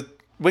yeah, the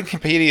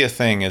Wikipedia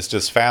thing is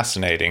just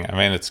fascinating. I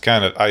mean, it's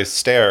kind of, I have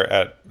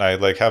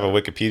a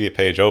Wikipedia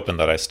page open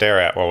that I stare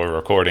at while we're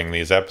recording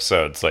these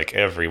episodes like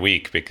every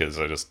week because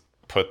I just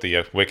put the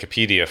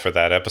Wikipedia for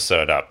that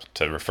episode up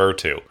to refer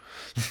to.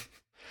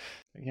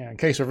 Yeah, in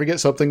case we forget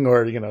something,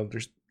 or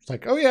there's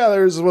like, oh yeah,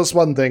 there was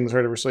one thing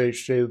sort of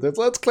associated.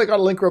 Let's click on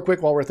a link real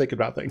quick while we're thinking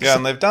about things. Yeah,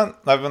 and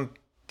I've been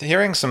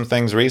hearing some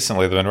things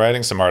recently. They've been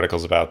writing some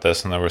articles about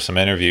this, and there were some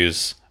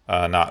interviews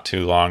not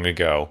too long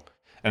ago.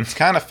 And it's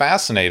kind of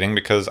fascinating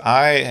because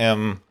I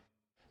am,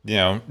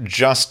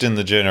 just in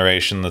the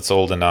generation that's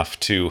old enough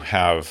to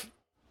have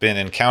been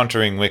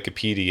encountering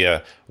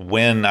Wikipedia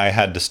when I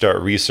had to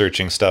start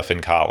researching stuff in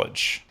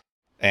college.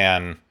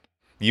 And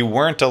you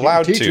weren't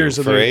allowed to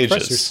for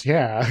ages.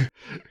 Yeah.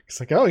 It's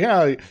like, oh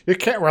yeah, you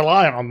can't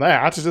rely on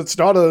that. It's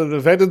not a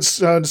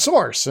vetted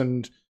source.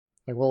 And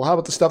like, well, how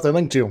about the stuff they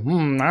link to? I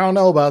don't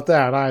know about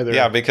that either.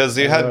 Yeah, because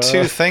you had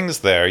two things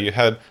there. You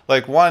had,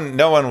 like, one,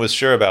 no one was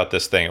sure about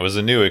this thing. It was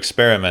a new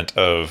experiment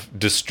of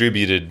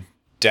distributed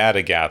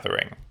data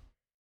gathering.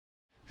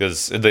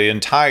 Because the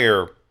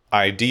entire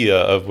idea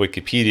of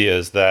Wikipedia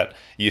is that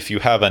if you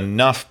have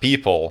enough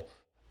people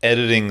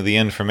editing the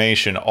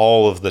information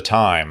all of the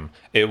time,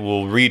 it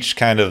will reach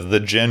kind of the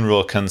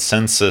general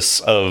consensus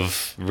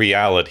of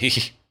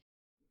reality.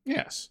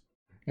 Yes.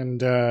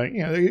 And,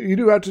 you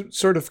do have to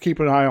sort of keep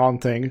an eye on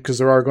things, because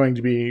there are going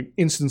to be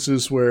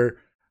instances where,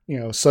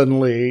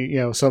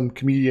 suddenly, some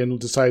comedian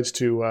decides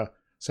to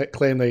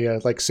claim they,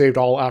 saved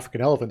all African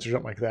elephants or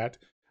something like that.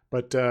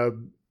 But,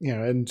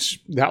 and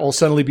that will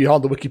suddenly be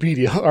on the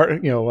Wikipedia,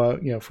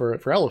 or,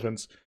 for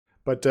elephants.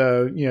 But,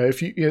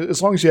 if you,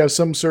 as long as you have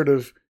some sort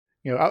of,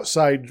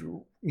 outside,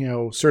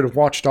 sort of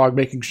watchdog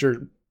making sure,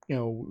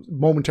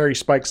 momentary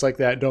spikes like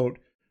that don't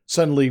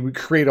suddenly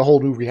create a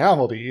whole new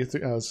reality,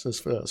 as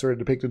sort of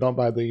depicted on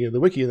by the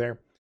wiki there.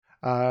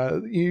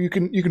 You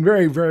can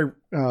very, very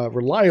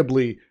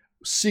reliably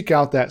seek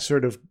out that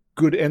sort of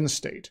good end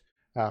state,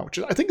 which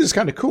I think is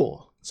kind of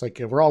cool. It's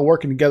like we're all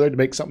working together to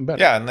make something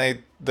better. Yeah,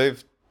 and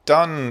they've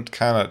done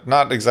kind of,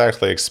 not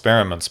exactly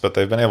experiments, but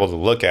they've been able to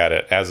look at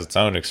it as its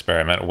own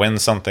experiment when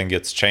something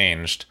gets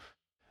changed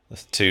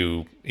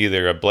to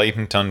either a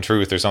blatant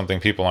untruth or something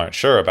people aren't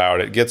sure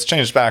about. It gets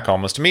changed back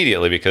almost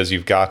immediately because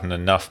you've gotten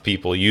enough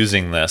people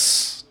using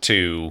this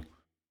to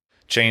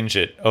change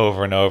it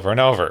over and over and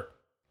over.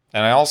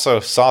 And I also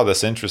saw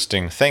this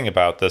interesting thing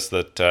about this,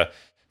 that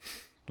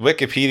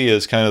Wikipedia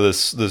is kind of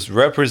this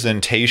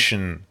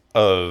representation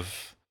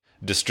of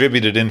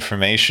distributed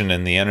information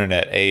in the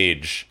internet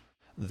age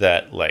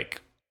that,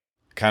 like,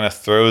 kind of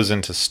throws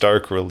into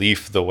stark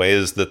relief the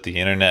ways that the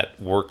internet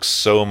works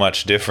so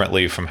much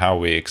differently from how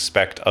we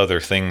expect other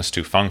things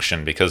to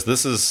function, because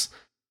this is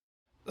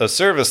a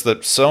service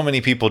that so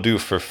many people do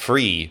for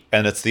free,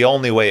 and it's the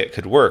only way it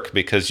could work,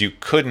 because you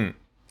couldn't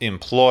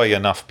employ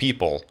enough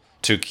people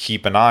to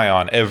keep an eye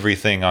on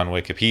everything on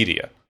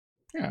Wikipedia.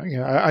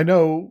 Yeah, I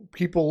know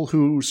people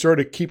who sort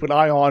of keep an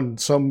eye on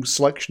some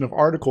selection of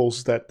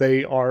articles that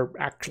they are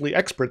actually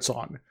experts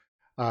on,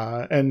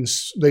 and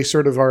they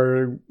sort of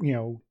are,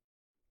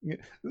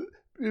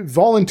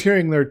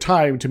 volunteering their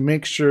time to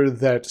make sure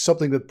that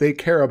something that they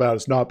care about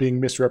is not being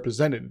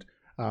misrepresented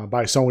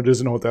by someone who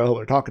doesn't know what the hell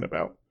they're talking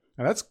about.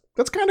 And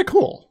that's kind of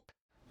cool.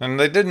 And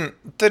they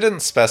didn't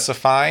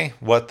specify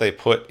what they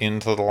put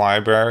into the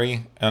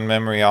library on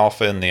Memory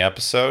Alpha in the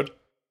episode,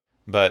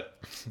 but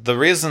the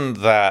reason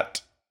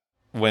that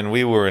when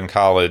we were in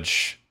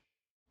college,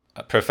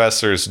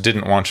 professors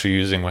didn't want you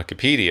using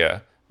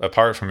Wikipedia,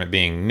 apart from it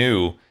being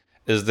new,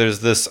 is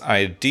there's this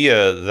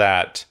idea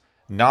that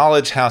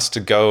knowledge has to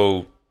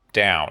go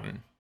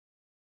down.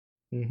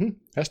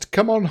 Has to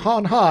come on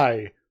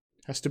high.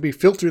 Has to be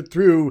filtered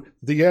through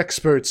the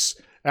experts,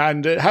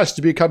 and it has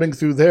to be coming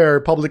through their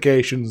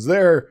publications,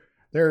 their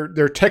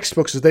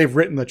textbooks that they've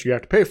written that you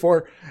have to pay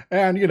for,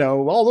 and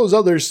all those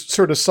other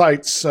sort of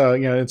sites,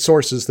 and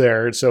sources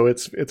there. So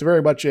it's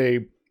very much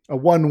a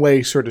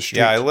one-way sort of street.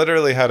 Yeah, I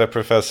literally had a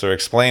professor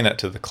explain it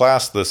to the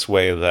class this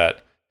way,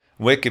 that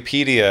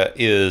Wikipedia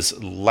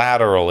is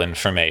lateral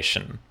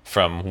information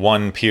from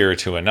one peer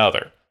to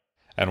another.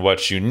 And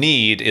what you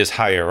need is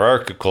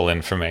hierarchical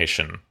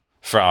information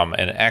from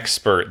an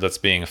expert that's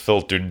being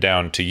filtered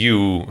down to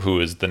you, who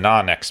is the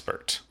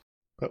non-expert.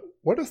 But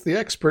what if the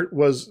expert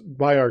was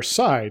by our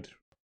side,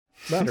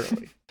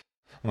 laterally?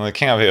 Well, it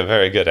can't be a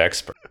very good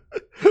expert.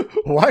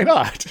 Why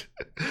not?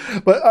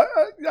 But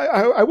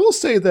I will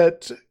say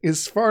that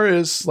as far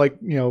as, like,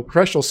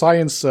 professional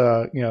science,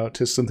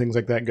 tests and things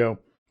like that go,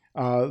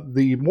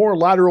 the more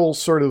lateral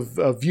sort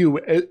of view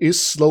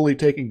is slowly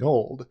taking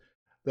hold.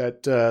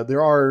 That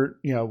there are,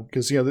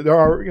 because there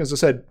are, as I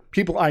said,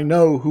 people I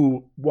know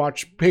who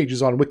watch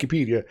pages on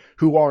Wikipedia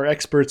who are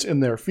experts in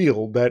their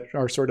field that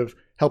are sort of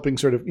helping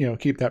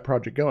keep that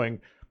project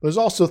going. There's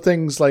also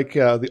things like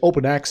the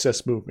open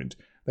access movement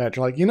that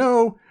are like,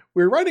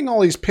 we're writing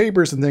all these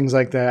papers and things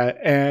like that,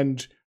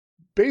 and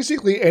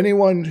basically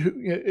anyone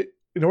who,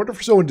 in order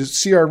for someone to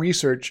see our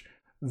research,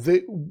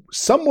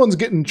 someone's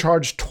getting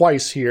charged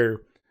twice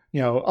here.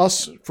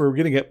 Us for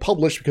getting it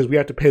published because we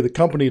have to pay the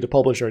company to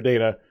publish our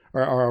data,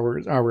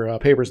 or our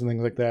papers and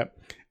things like that,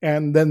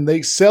 and then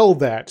they sell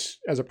that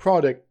as a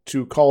product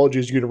to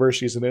colleges,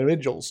 universities, and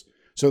individuals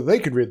so they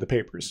could read the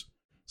papers.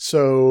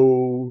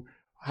 So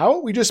how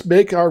about we just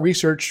make our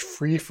research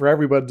free for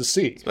everybody to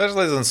see?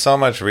 Especially since so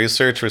much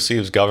research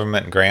receives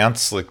government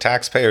grants, like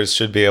taxpayers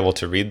should be able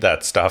to read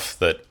that stuff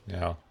that,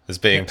 is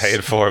being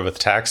paid for with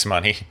tax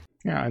money.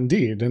 Yeah,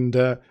 indeed. And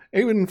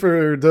even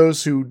for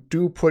those who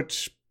do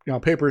put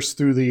papers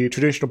through the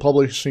traditional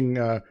publishing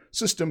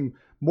system,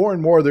 more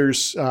and more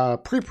there's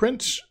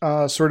preprint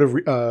sort of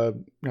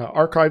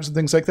archives and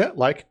things like that,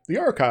 like the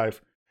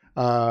Archive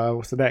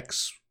with an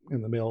X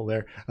in the middle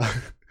there,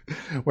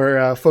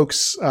 where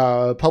folks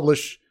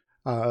publish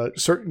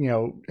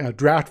certain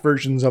draft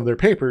versions of their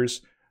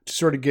papers to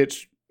sort of get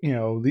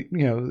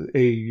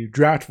a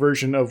draft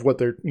version of what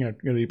they're going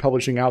to be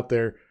publishing out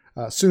there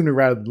sooner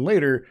rather than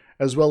later,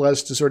 as well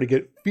as to sort of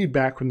get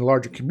feedback from the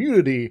larger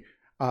community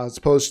as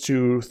opposed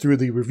to through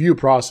the review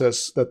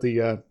process that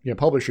the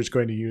publisher is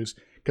going to use.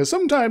 Because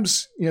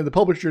sometimes the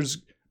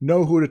publishers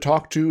know who to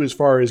talk to as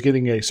far as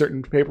getting a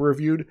certain paper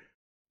reviewed.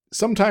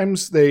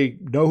 Sometimes they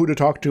know who to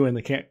talk to and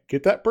they can't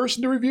get that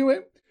person to review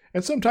it.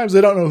 And sometimes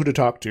they don't know who to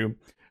talk to.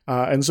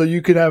 And so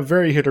you could have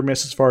very hit or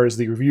miss as far as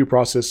the review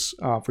process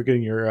for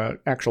getting your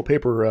actual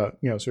paper,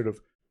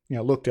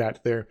 looked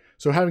at there.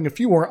 So having a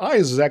few more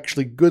eyes is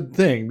actually a good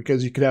thing,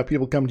 because you could have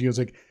people come to you and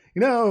say,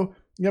 you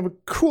have a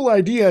cool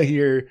idea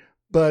here,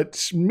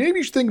 but maybe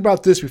you should think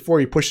about this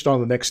before you push it on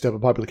to the next step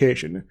of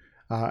publication.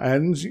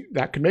 And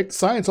that can make the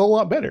science a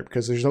lot better,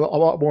 because there's a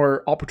lot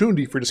more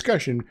opportunity for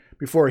discussion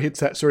before it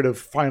hits that sort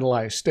of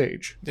finalized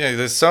stage. Yeah,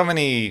 there's so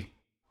many,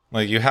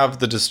 you have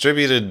the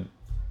distributed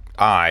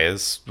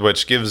eyes,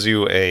 which gives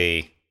you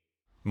a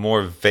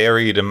more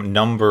varied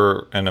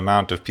number and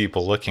amount of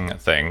people looking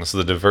at things.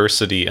 The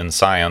diversity in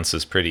science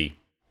is pretty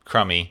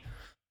crummy.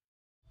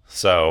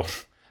 So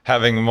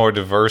having a more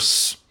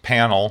diverse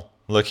panel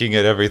looking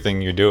at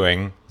everything you're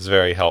doing is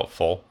very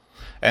helpful.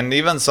 And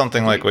even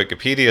something like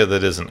Wikipedia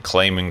that isn't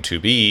claiming to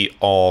be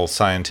all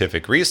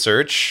scientific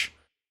research,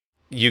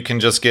 you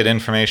can just get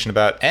information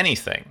about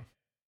anything.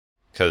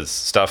 Because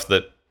stuff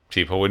that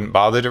people wouldn't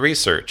bother to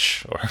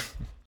research. Or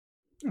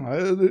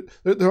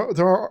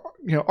there are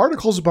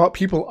articles about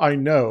people I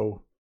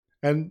know,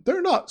 and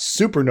they're not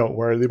super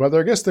noteworthy, but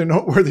I guess they're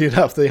noteworthy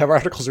enough. They have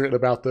articles written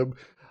about them,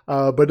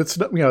 but it's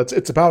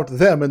it's about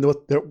them and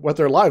what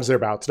their lives are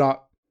about. It's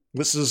not,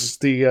 this is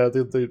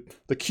the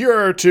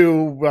cure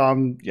to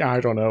I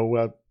don't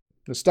know,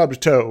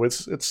 stubbed toe.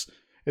 It's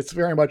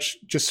very much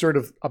just sort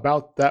of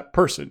about that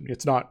person.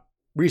 It's not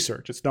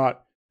research. It's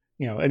not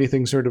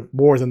anything sort of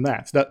more than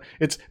that.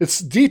 It's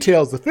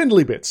details, the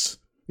Findley bits.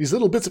 These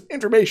little bits of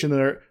information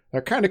that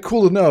are kind of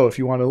cool to know if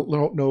you want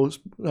to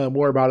know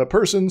more about a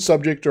person,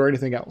 subject, or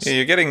anything else. Yeah,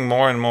 you're getting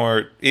more and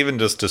more, even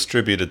just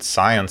distributed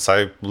science.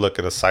 I look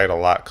at a site a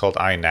lot called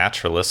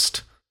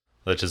iNaturalist,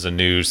 which is a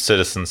new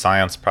citizen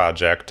science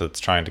project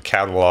that's trying to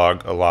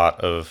catalog a lot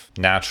of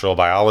natural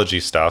biology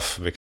stuff.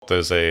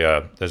 There's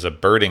a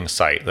birding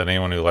site that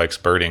anyone who likes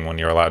birding, when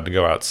you're allowed to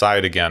go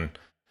outside again,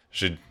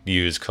 should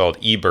use,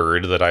 called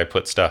eBird, that I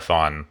put stuff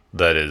on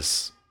that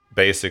is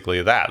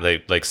basically that.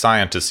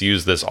 Scientists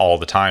use this all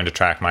the time to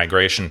track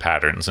migration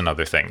patterns and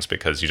other things,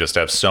 because you just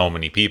have so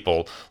many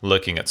people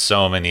looking at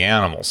so many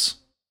animals.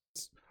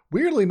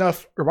 Weirdly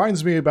enough,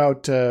 reminds me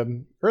about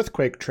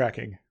earthquake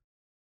tracking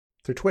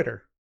through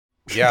Twitter.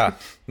 Yeah,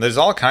 there's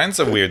all kinds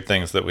of weird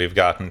things that we've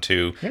gotten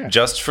to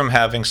just from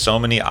having so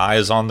many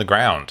eyes on the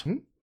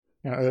ground.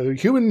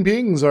 Human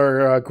beings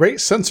are a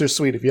great sensor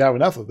suite if you have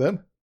enough of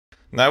them.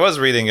 And I was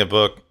reading a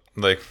book,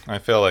 I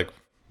feel like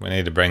we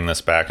need to bring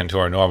this back into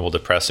our normal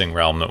depressing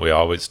realm that we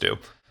always do.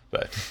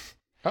 But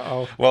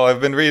well,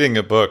 I've been reading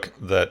a book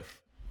that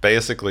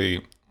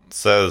basically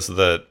says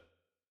that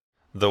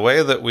the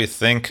way that we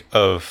think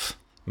of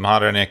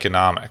modern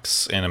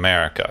economics in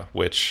America,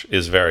 which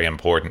is very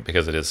important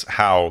because it is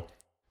how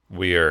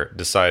we are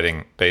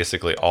deciding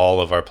basically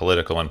all of our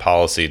political and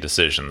policy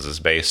decisions, is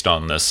based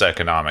on this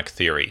economic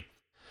theory.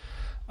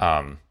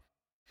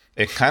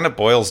 It kind of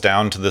boils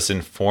down to this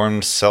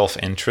informed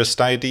self-interest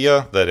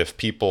idea that if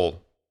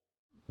people,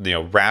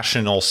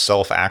 rational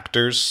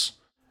self-actors,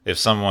 if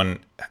someone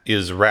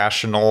is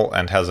rational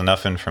and has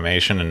enough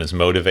information and is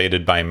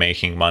motivated by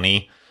making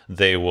money,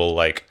 they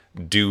will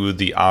do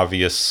the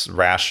obvious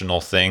rational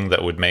thing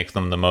that would make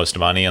them the most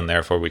money, and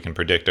therefore we can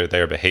predict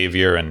their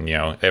behavior, and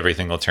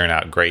everything will turn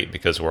out great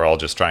because we're all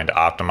just trying to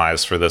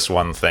optimize for this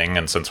one thing,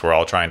 and since we're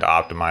all trying to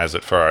optimize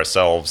it for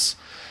ourselves,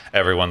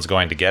 everyone's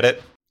going to get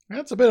it.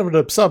 That's a bit of an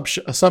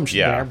assumption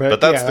there, but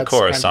that's the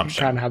core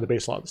assumption. Kind of how the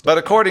base law is. But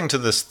according to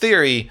this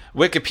theory,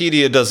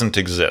 Wikipedia doesn't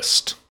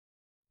exist.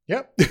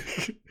 Yep.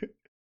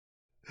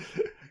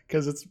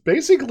 Because it's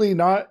basically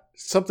not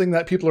something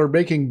that people are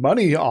making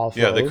money off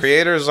of. Yeah, the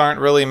creators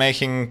aren't really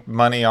making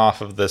money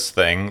off of this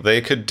thing.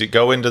 They could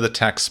go into the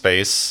tech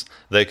space.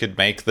 They could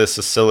make this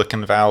a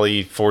Silicon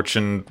Valley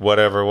Fortune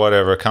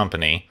whatever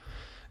company,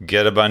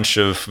 get a bunch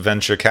of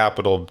venture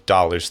capital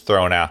dollars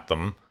thrown at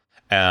them,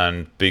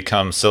 and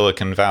become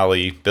Silicon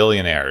Valley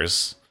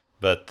billionaires.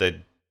 But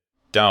they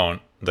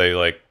don't.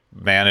 They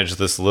manage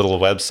this little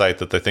website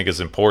that they think is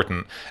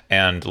important,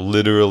 and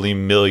literally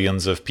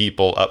millions of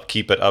people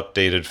keep it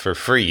updated for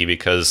free,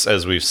 because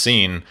as we've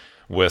seen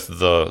with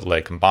the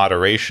like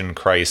moderation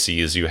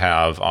crises you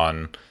have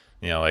on,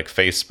 like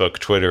Facebook,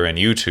 Twitter, and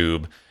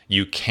YouTube,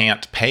 you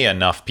can't pay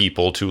enough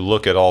people to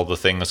look at all the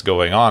things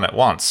going on at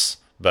once.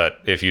 But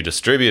if you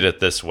distribute it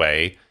this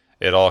way,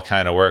 it all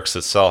kind of works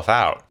itself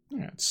out.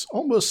 Yeah, it's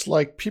almost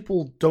like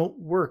people don't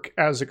work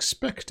as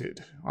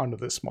expected under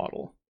this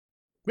model.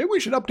 Maybe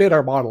we should update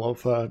our model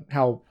of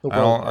how the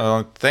world... I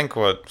don't think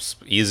what's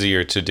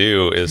easier to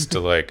do is to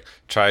like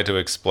try to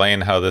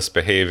explain how this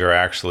behavior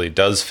actually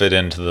does fit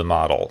into the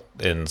model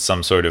in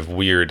some sort of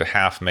weird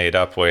half-made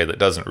up way that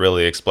doesn't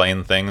really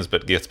explain things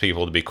but gets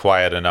people to be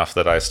quiet enough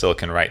that I still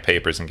can write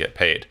papers and get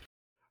paid.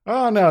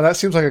 Oh no, that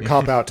seems like a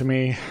cop-out to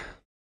me.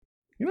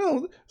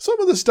 Some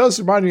of this does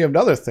remind me of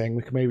another thing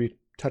we can maybe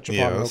touch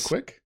upon real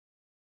quick.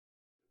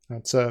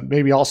 That's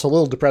maybe also a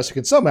little depressing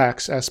in some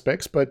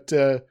aspects, but...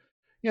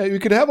 you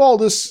could have all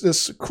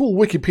this cool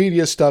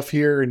Wikipedia stuff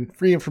here and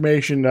free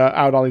information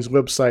out on these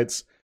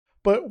websites,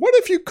 but what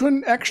if you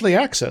couldn't actually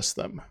access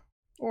them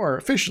or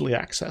officially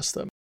access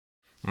them?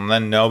 And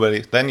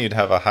then you'd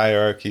have a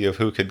hierarchy of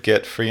who could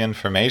get free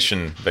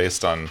information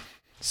based on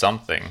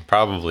something,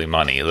 probably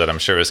money, that I'm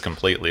sure is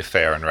completely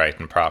fair and right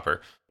and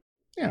proper.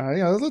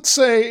 Yeah, let's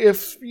say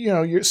if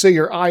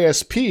your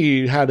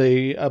ISP had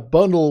a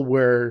bundle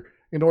where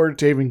in order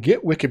to even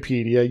get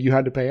Wikipedia, you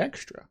had to pay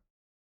extra.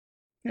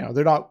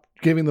 They're not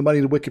giving the money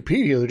to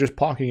Wikipedia, they're just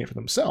pocketing it for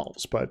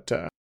themselves, but...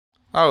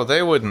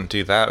 they wouldn't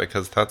do that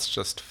because that's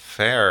just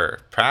fair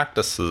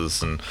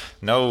practices, and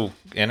no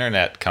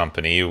internet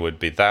company would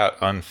be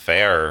that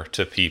unfair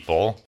to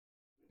people.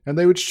 And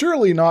they would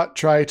surely not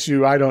try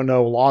to,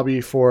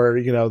 lobby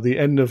for, the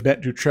end of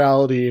net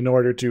neutrality in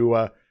order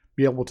to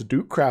be able to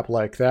do crap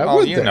like that,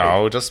 would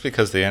they? Just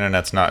because the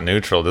internet's not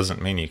neutral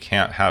doesn't mean you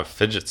can't have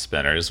fidget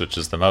spinners, which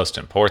is the most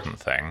important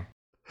thing.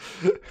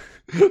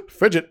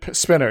 Fidget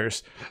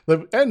spinners,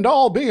 the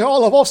end-all,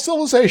 be-all of all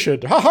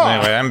civilization. Ha-ha!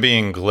 Anyway, I'm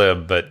being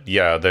glib, but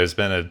yeah, there's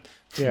been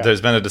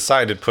a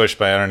decided push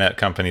by internet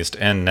companies to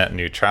end net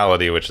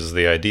neutrality, which is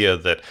the idea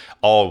that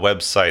all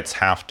websites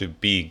have to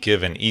be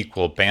given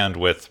equal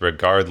bandwidth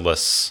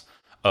regardless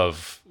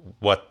of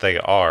what they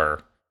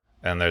are.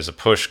 And there's a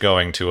push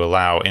going to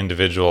allow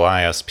individual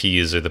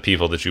ISPs, or the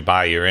people that you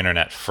buy your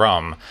internet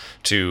from,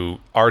 to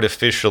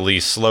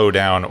artificially slow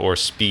down or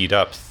speed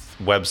up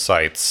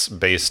websites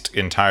based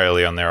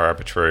entirely on their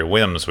arbitrary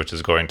whims, which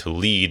is going to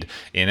lead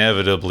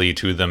inevitably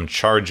to them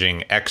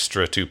charging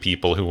extra to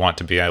people who want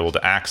to be able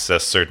to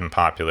access certain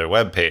popular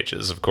web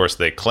pages. Of course,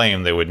 they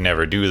claim they would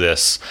never do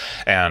this,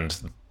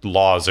 and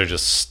laws are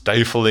just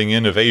stifling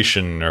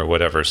innovation or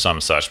whatever, some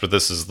such, but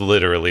this is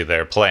literally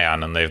their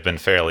plan, and they've been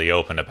fairly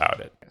open about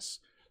it. Yes.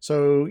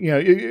 So,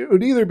 it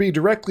would either be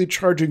directly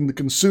charging the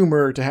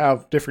consumer to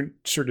have different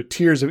sort of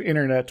tiers of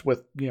internet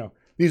with,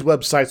 these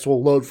websites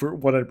will load for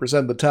 100%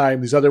 of the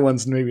time. These other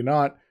ones, maybe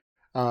not.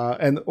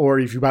 Or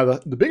if you buy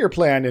the bigger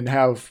plan and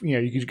have,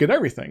 you can get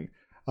everything.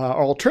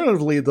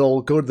 Alternatively, they'll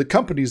go to the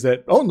companies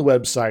that own the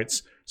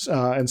websites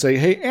and say,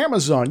 hey,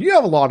 Amazon, you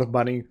have a lot of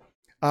money.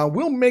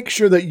 We'll make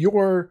sure that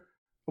your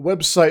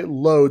website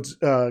loads,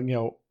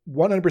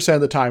 100%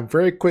 of the time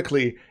very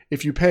quickly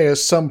if you pay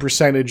us some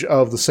percentage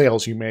of the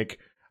sales you make.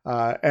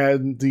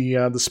 And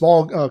the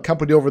small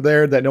company over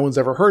there that no one's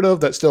ever heard of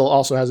that still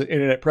also has an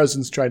internet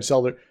presence trying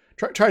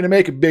to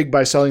make it big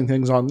by selling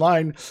things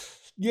online.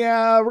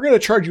 Yeah, we're going to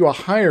charge you a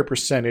higher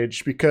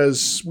percentage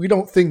because we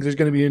don't think there's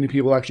going to be any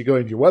people actually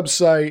going to your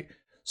website.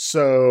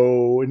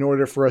 So in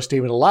order for us to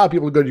even allow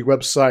people to go to your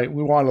website,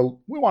 we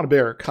want a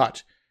bigger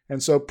cut.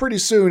 And so pretty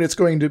soon it's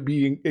going to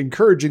be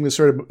encouraging this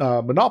sort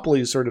of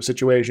monopoly sort of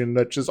situation,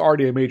 which is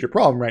already a major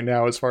problem right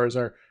now as far as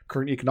our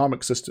current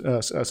economic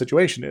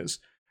situation is.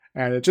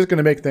 And it's just going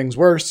to make things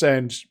worse,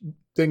 and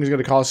things are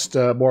going to cost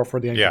more for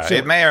the end consumer.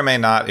 It may or may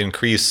not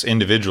increase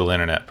individual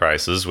internet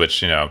prices,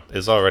 which,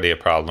 is already a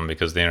problem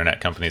because the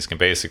internet companies can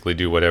basically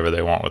do whatever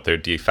they want with their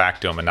de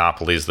facto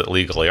monopolies that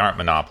legally aren't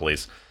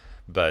monopolies.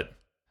 But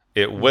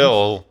it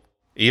will,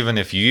 even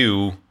if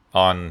you,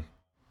 on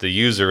the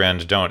user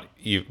end,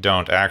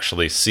 don't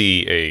actually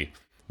see a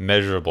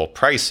measurable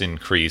price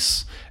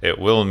increase, it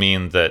will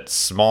mean that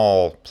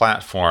small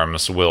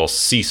platforms will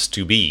cease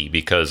to be,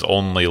 because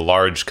only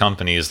large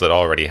companies that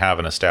already have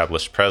an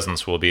established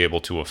presence will be able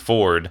to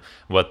afford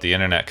what the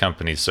internet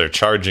companies are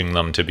charging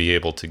them to be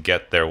able to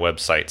get their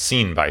website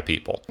seen by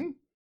people.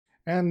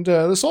 And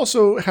this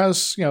also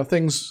has,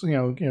 things,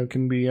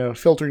 can be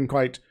filtering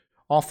quite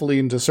awfully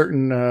into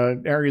certain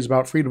areas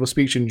about freedom of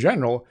speech in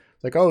general.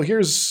 Like, oh,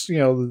 here's,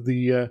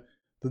 the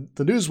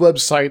news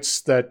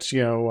websites that,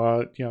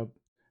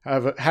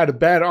 have had a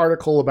bad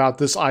article about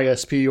this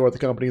ISP or the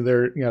company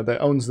there, that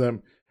owns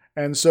them.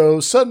 And so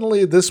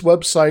suddenly this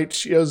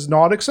website is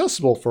not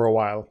accessible for a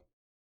while.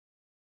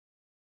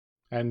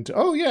 And,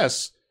 oh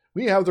yes,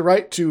 we have the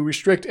right to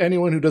restrict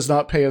anyone who does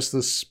not pay us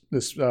this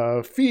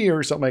fee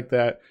or something like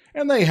that.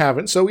 And they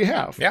haven't, so we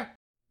have. Yeah.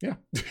 Yeah.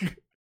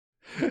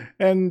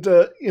 And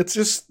it's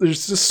just,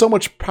 there's just so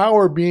much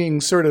power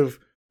being sort of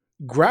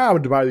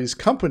grabbed by these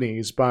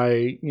companies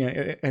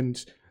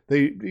and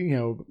they,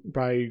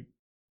 by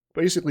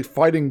basically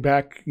fighting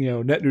back,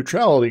 net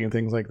neutrality and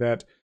things like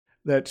that,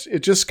 that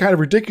it's just kind of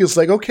ridiculous.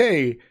 Like,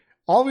 okay,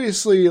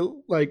 obviously,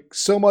 like,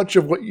 so much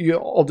of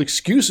all the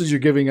excuses you're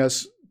giving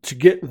us to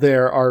get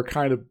there are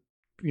kind of,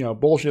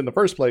 bullshit in the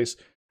first place,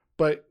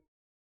 but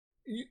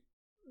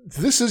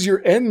this is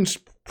your end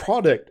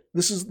product.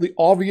 This is the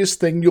obvious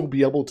thing you'll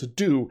be able to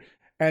do,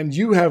 and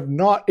you have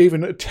not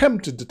even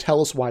attempted to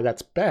tell us why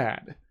that's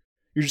bad.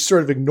 You're just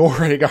sort of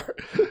ignoring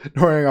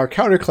our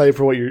counterclaim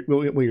for what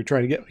you're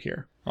trying to get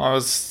here.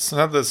 Well, I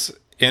had this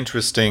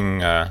interesting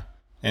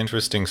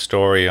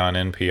story on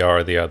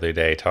NPR the other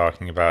day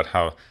talking about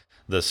how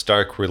the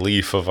stark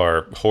relief of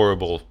our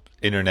horrible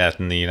internet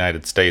in the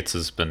United States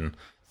has been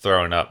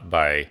thrown up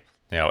by,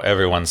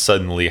 everyone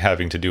suddenly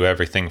having to do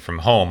everything from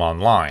home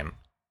online.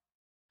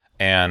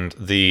 And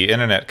the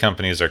internet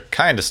companies are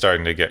kind of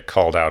starting to get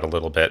called out a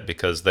little bit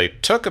because they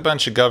took a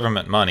bunch of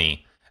government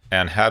money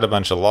and had a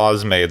bunch of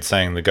laws made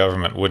saying the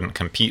government wouldn't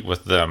compete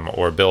with them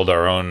or build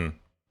our own,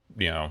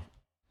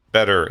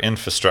 better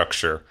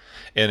infrastructure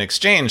in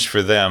exchange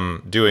for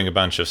them doing a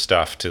bunch of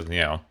stuff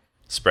to,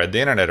 spread the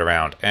internet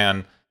around.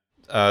 And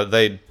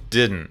they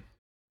didn't.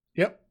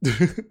 Yep.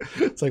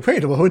 It's like,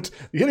 wait a moment.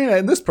 The internet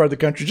in this part of the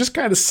country just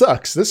kind of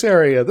sucks. This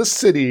area, this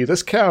city,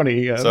 this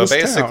county, so this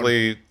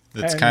basically, town.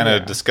 It's kind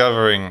of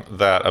discovering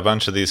that a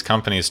bunch of these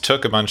companies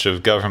took a bunch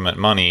of government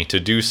money to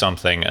do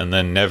something and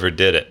then never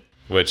did it,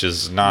 which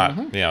is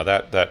not,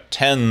 that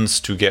tends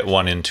to get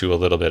one into a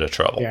little bit of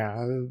trouble.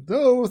 Yeah,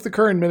 though with the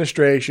current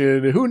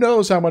administration, who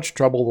knows how much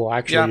trouble we'll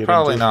actually get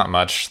probably into. not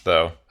much,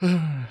 though.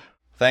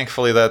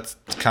 Thankfully, that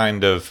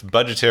kind of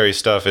budgetary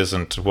stuff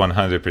isn't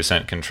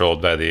 100%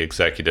 controlled by the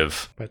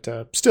executive. But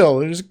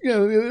still,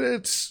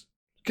 it's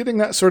getting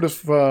that sort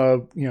of,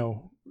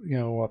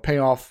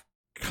 payoff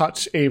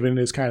cut even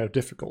is kind of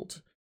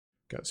difficult.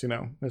 Because,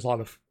 there's a lot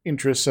of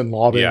interest and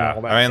lobbying and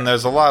all that. I mean,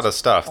 there's a lot of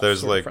stuff.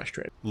 There's,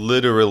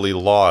 literally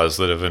laws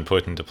that have been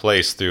put into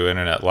place through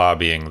internet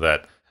lobbying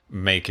that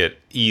make it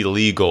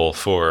illegal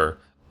for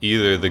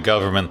either the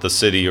government, the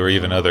city, or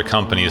even other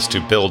companies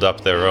to build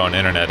up their own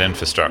internet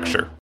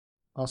infrastructure.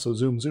 Also,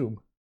 zoom.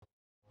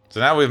 So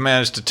now we've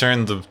managed to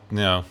turn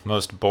the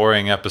most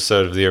boring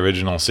episode of the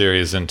original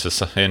series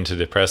into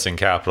depressing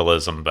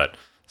capitalism. But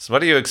so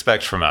what do you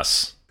expect from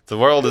us? The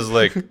world is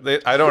like,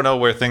 I don't know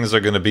where things are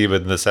going to be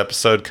when this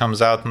episode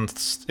comes out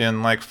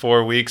in like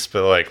 4 weeks,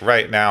 but like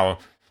right now,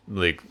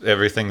 like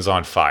everything's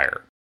on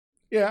fire.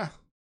 Yeah.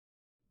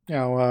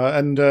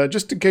 And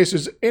just in case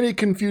there's any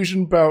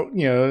confusion about,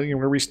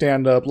 where we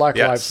stand, Black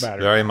Lives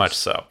Matter. Very much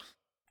so.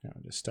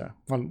 Just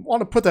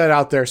want to put that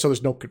out there so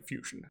there's no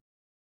confusion.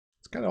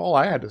 It's kind of all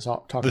I had to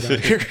talk about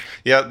here.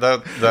 Yeah,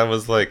 that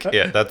was like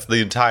it. That's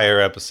the entire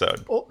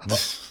episode.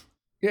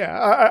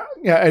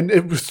 And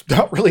it was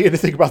not really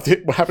anything about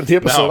what happened to the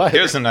episode. No,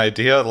 here's an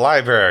idea.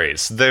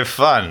 Libraries. They're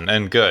fun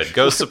and good.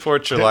 Go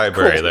support your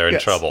library. Cool. They're in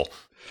trouble.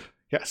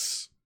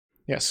 Yes.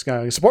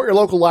 Support your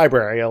local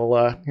library.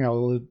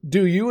 It'll,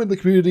 do you and the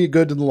community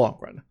good in the long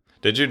run.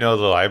 Did you know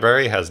the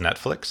library has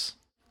Netflix?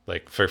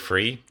 Like, for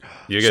free?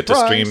 You get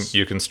Surprise. to stream,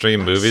 you can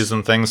stream movies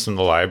and things from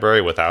the library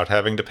without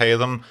having to pay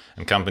them.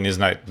 And companies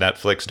like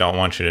Netflix don't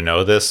want you to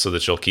know this so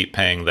that you'll keep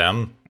paying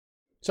them.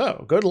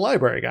 So, go to the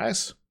library,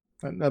 guys.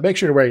 And make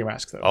sure to wear your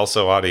mask, though.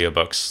 Also,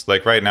 audiobooks.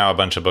 Like, right now, a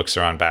bunch of books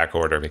are on back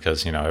order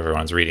because,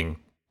 everyone's reading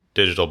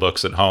digital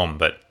books at home.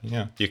 But,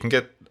 you can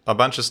get a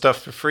bunch of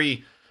stuff for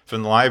free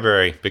from the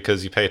library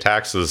because you pay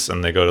taxes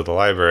and they go to the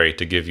library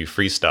to give you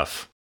free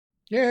stuff.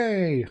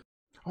 Yay!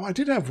 Oh, I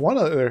did have one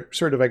other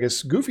sort of, I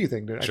guess, goofy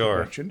thing that I could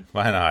mention.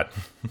 Why not?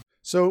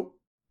 So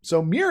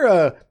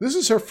Mira, this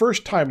is her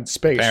first time in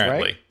space,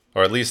 apparently, right?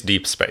 Or at least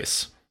deep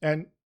space.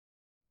 And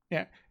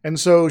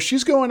so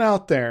she's going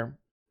out there,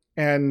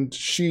 and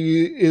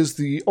she is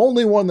the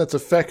only one that's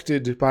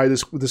affected by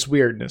this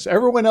weirdness.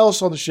 Everyone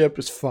else on the ship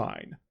is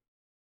fine.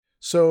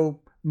 So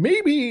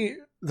maybe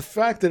the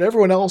fact that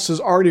everyone else has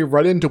already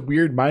run into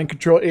weird mind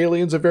control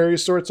aliens of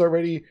various sorts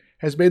already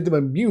has made them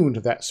immune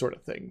to that sort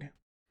of thing.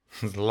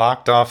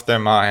 Locked off their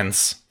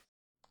minds.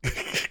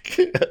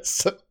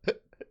 Yes.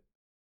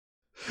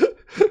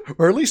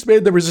 Or at least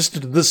made them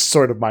resistant to this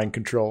sort of mind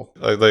control.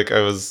 Like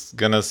I was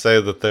gonna say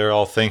that they're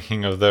all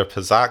thinking of their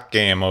Pazak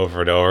game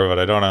over and over, but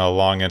I don't know how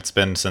long it's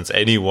been since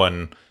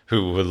anyone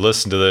who would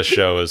listen to this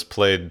show has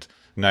played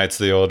Knights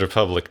of the Old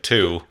Republic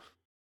 2.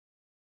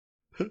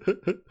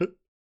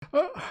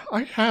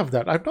 I have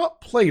that. I've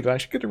not played it. I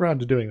should get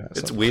around to doing that.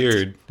 It's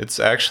weird. It's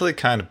actually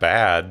kind of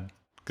bad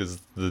because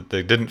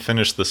they didn't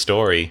finish the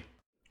story.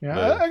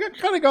 Yeah, I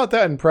kind of got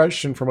that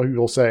impression from what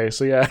people say.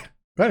 So yeah.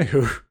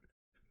 Anywho,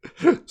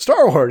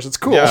 Star Wars. It's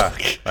cool. Yeah,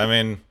 I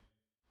mean,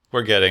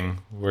 we're getting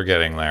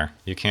there.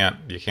 You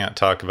can't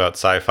talk about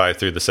sci-fi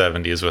through the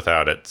 70s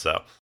without it.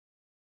 So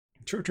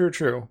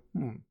true.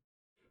 And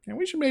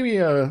we should maybe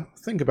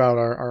think about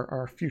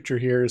our future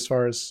here as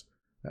far as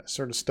that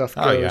sort of stuff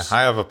goes. Oh yeah,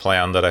 I have a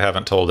plan that I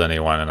haven't told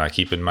anyone, and I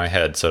keep in my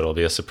head, so it'll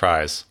be a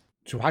surprise.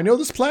 Do I know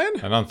this plan?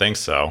 I don't think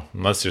so,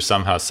 unless you're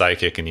somehow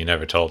psychic and you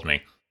never told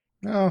me.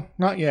 No,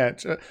 not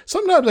yet.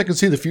 Sometimes I can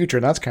see the future,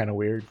 and that's kind of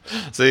weird.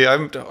 See,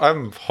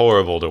 I'm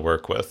horrible to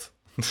work with.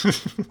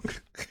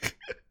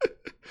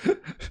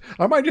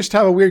 I might just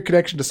have a weird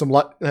connection to some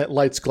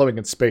lights glowing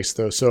in space,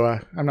 though, so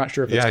I'm not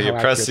sure if that's you're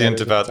prescient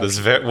about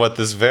what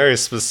this very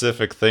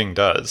specific thing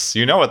does.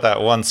 You know what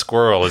that one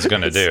squirrel is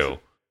going to do.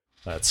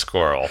 That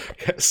squirrel.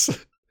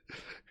 Yes.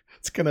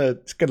 It's gonna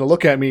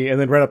look at me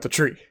and then run up the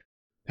tree.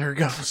 There it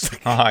goes.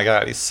 Oh my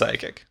god, he's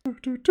psychic. I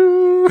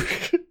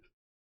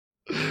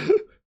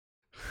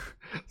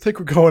think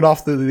we're going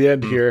off to the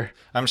end here.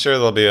 I'm sure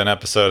there'll be an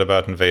episode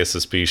about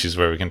invasive species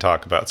where we can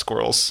talk about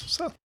squirrels.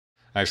 So,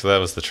 actually, that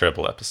was the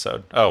triple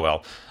episode. Oh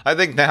well. I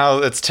think now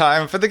it's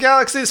time for the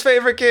Galaxy's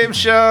favorite game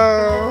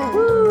show.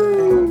 Woo!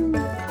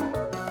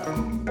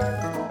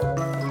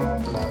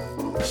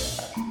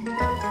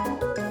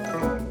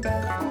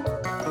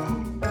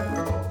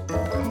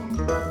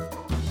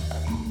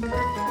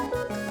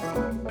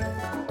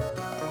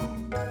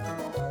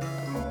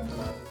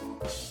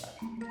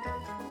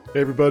 Hey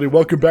everybody,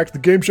 welcome back to the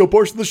game show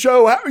portion of the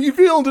show. How are you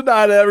feeling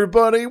tonight,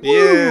 everybody?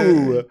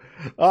 Woo!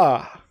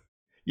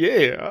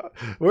 Yeah.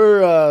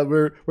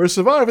 We're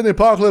surviving the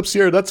apocalypse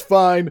here, that's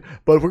fine,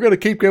 but we're gonna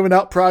keep giving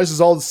out prizes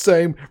all the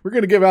same. We're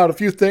gonna give out a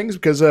few things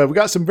because we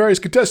got some various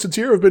contestants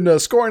here who've been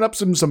scoring up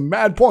some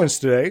mad points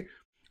today.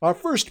 Our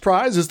first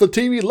prize is the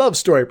TV Love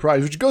Story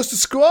prize, which goes to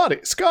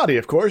Scotty,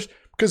 of course,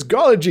 because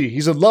golly gee,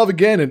 he's in love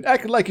again and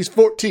acting like he's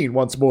 14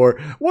 once more.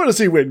 What does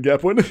he win,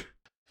 Gepwin?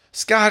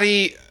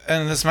 Scotty,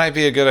 and this might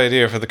be a good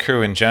idea for the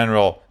crew in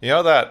general, you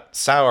know that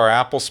sour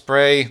apple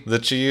spray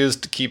that you use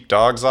to keep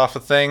dogs off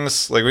of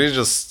things? Like, we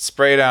just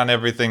spray down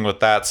everything with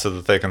that so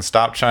that they can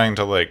stop trying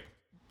to, like,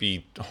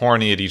 be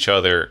horny at each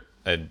other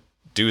and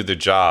do the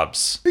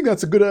jobs. I think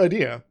that's a good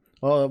idea.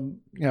 My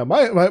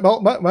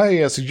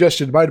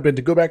suggestion might have been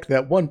to go back to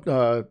that one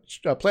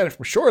planet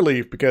from Shore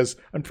Leave, because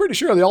I'm pretty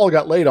sure they all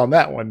got laid on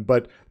that one.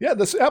 But yeah,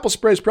 this apple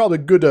spray is probably a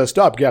good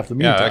stopgap in the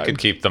meantime. Yeah, that could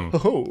keep them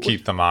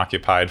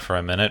occupied for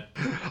a minute.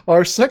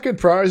 Our second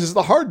prize is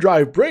the Hard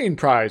Drive Brain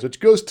Prize, which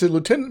goes to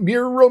Lieutenant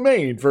Mira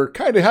Romaine for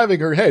kind of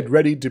having her head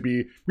ready to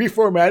be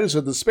reformatted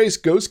so the space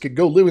ghost can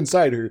go live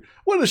inside her.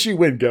 What does she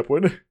win,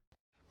 Gepwin?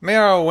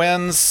 Mira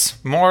wins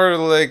more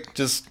like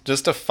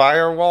just a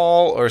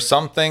firewall or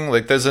something.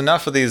 Like, there's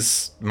enough of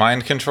these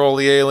mind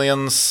control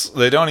aliens.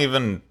 They don't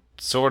even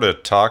sort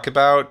of talk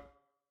about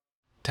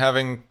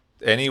having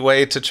any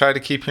way to try to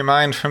keep your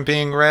mind from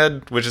being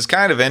read, which is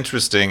kind of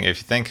interesting if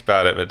you think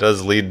about it. But it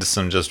does lead to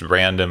some just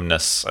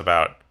randomness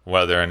about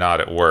whether or not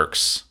it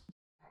works.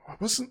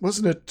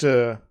 Wasn't it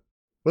the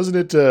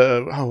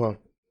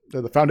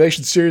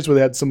Foundation series where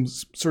they had some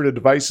sort of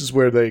devices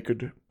where they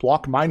could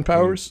block mind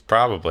powers?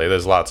 Probably.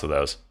 There's lots of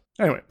those.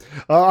 Anyway,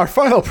 our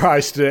final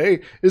prize today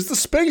is the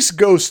Space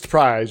Ghost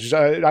Prize.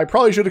 I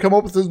probably should have come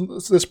up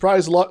with this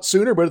prize a lot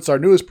sooner, but it's our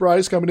newest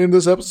prize coming in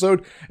this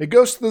episode. It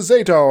goes to the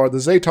Zetar, or the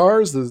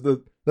Zetars,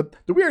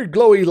 the weird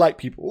glowy light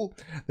people.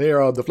 They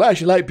are the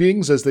flashy light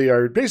beings, as they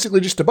are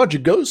basically just a bunch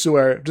of ghosts who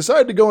are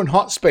decided to go in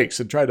hot space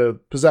and try to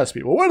possess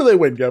people. What do they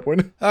win,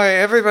 Gepwin? Okay,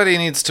 everybody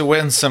needs to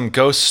win some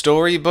ghost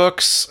story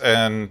books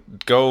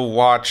and go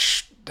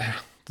watch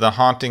The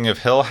Haunting of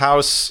Hill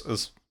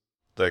House,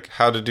 like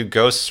how to do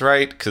ghosts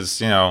right,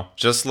 because, you know,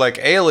 just like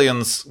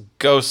aliens,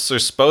 ghosts are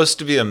supposed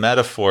to be a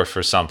metaphor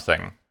for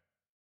something.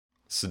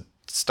 So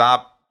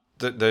stop,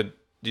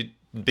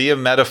 be a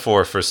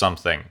metaphor for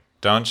something.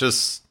 Don't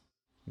just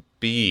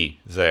be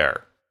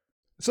there.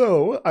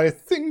 So, I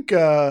think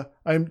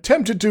I'm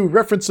tempted to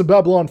reference some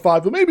Babylon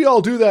 5, but maybe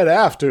I'll do that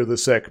after the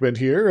segment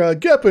here.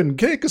 Gepin,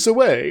 take us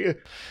away.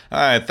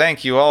 Alright,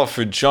 thank you all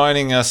for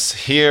joining us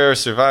here,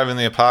 surviving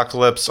the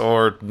apocalypse,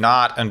 or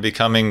not, and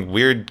becoming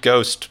weird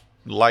ghost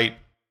light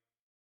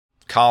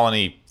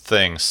colony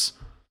things.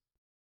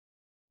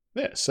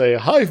 Yes, a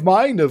hive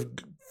mind of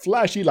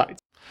flashy lights.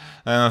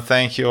 And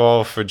thank you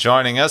all for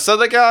joining us on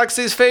the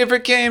Galaxy's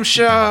favorite game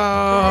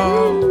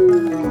show!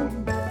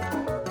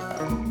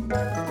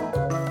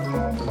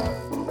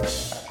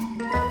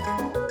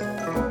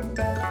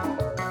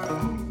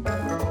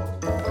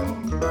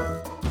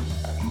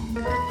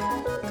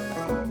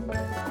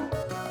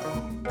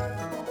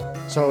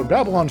 So in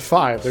Babylon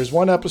 5, there's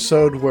one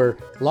episode where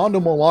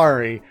Londo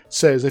Mollari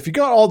says if you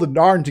got all the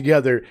Narn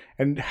together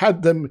and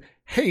had them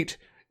hate,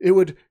 it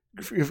would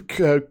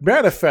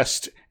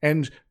manifest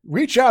and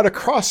reach out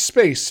across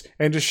space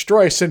and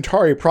destroy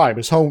Centauri Prime,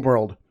 his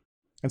homeworld.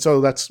 And so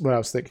that's what I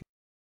was thinking.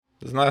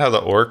 Isn't that how the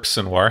orcs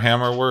in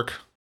Warhammer work?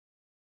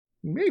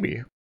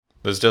 Maybe.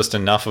 There's just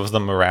enough of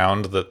them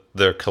around that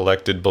their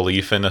collected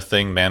belief in a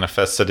thing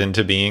manifests it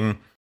into being.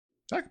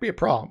 That could be a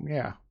problem,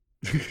 yeah.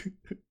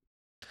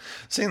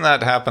 Seen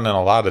that happen in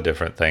a lot of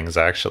different things,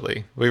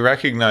 actually. We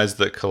recognize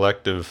that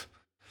collective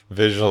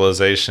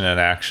visualization and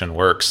action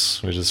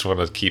works. We just want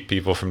to keep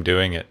people from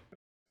doing it.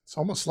 It's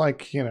almost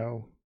like, you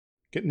know,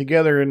 getting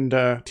together and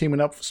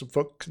teaming up with some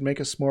folks can make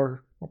us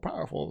more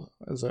powerful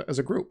as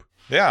a group.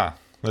 Yeah,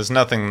 there's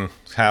nothing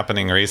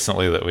happening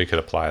recently that we could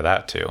apply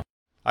that to.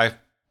 I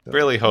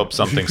Really hope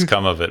something's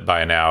come of it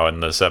by now,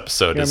 and this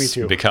episode Yeah, me is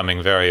too.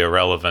 becoming very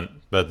irrelevant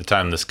by the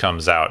time this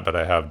comes out, but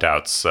I have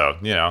doubts, so,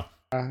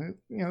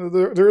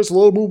 There is a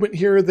little movement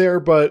here or there,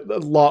 but a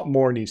lot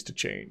more needs to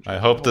change. I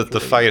hope that the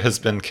fight has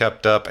been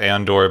kept up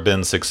and or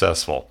been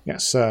successful.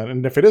 Yes,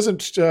 and if it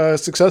isn't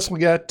successful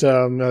yet,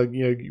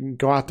 you can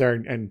go out there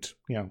and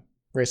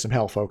raise some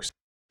hell, folks.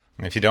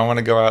 If you don't want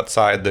to go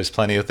outside, there's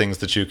plenty of things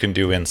that you can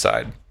do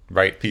inside.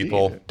 Write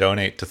people,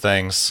 donate to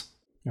things.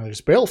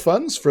 There's bail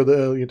funds for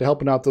to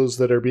helping out those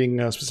that are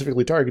being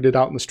specifically targeted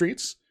out in the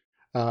streets,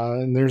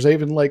 and there's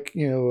even like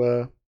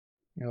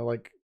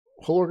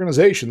whole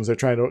organizations that are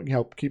trying to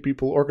help keep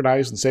people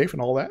organized and safe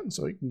and all that. And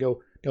so you can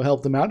go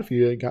help them out if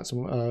you got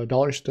some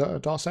dollars to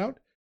toss out.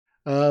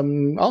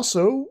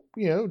 Also,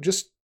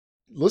 just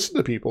listen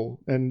to people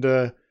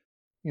and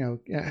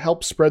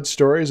help spread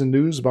stories and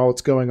news about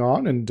what's going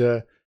on.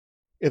 And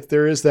if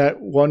there is that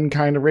one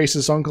kind of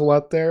racist uncle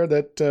out there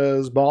that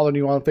is bothering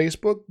you on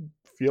Facebook,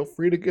 feel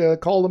free to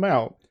call them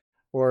out.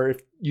 Or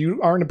if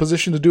you are in a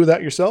position to do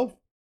that yourself,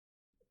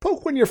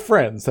 poke one of your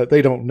friends that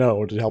they don't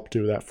know to help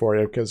do that for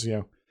you. Because,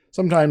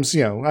 sometimes,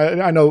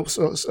 I know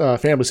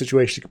family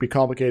situations can be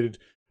complicated,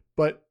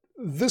 but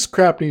this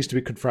crap needs to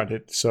be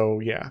confronted. So,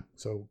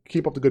 So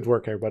keep up the good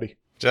work, everybody.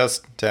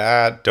 Just to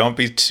add, don't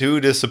be too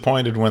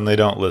disappointed when they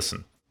don't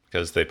listen,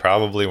 because they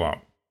probably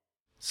won't.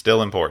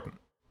 Still important.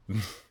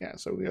 Yeah,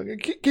 so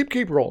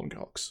keep rolling,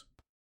 folks.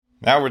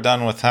 Now we're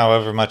done with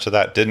however much of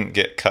that didn't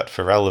get cut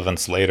for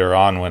relevance later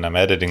on when I'm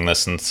editing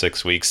this in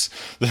 6 weeks.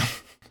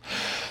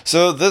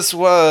 So this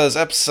was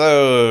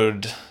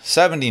episode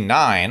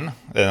 79,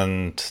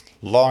 and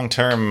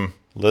long-term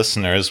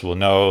listeners will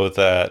know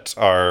that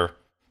our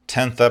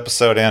 10th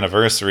episode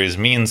anniversaries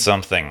mean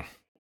something.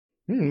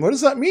 What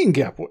does that mean,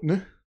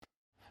 Gapwood?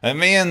 It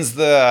means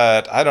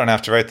that I don't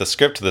have to write the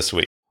script this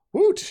week.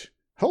 Woot!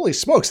 Holy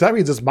smokes, that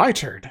means it's my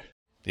turn.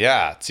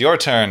 Yeah, it's your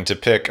turn to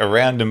pick a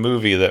random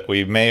movie that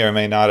we may or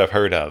may not have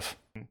heard of.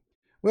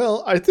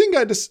 Well, I think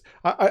I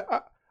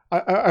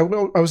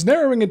was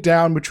narrowing it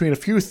down between a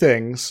few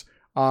things,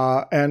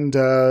 and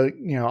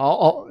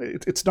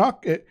it's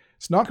not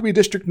going to be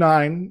District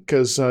 9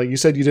 because you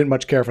said you didn't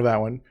much care for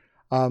that one.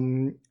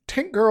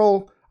 Tank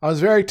Girl, I was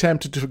very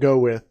tempted to go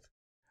with,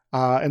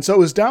 and so it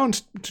was down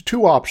to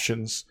two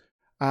options,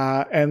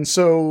 and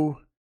so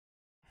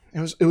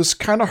it was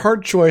kind of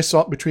hard choice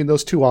between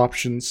those two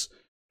options.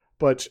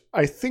 But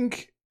I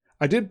think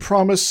I did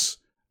promise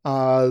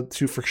to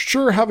for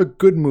sure have a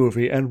good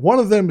movie, and one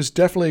of them is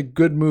definitely a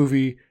good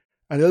movie,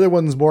 and the other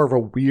one's more of a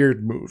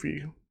weird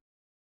movie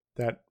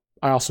that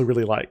I also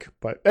really like.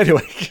 But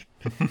anyway,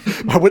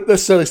 I wouldn't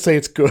necessarily say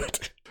it's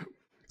good.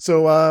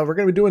 So we're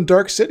going to be doing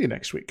Dark City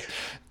next week.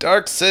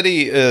 Dark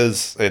City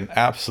is an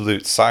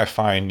absolute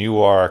sci-fi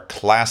noir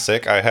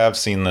classic. I have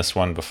seen this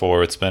one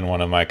before. It's been one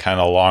of my kind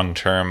of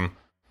long-term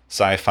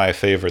sci-fi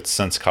favorites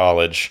since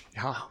college.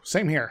 Yeah,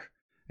 same here.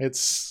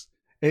 It's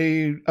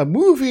a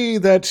movie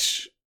that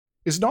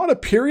is not a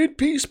period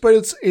piece, but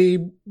it's a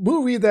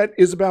movie that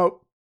is about...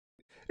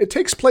 It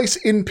takes place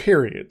in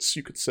periods,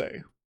 you could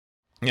say.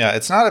 Yeah,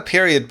 it's not a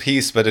period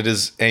piece, but it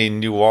is a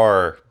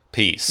noir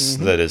piece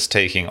that is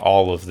taking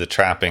all of the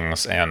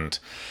trappings and,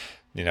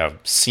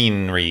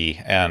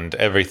 scenery and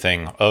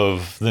everything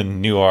of the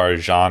noir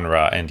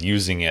genre and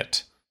using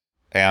it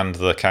and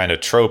the kind of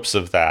tropes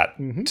of that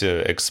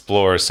to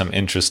explore some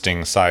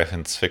interesting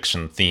science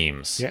fiction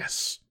themes.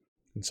 Yes.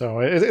 And so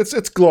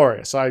it's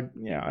glorious.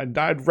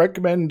 I'd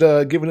recommend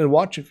giving it a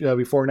watch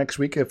before next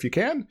week if you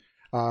can.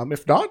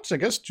 If not, I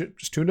guess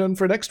just tune in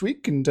for next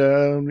week and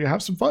we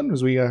have some fun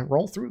as we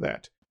roll through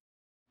that.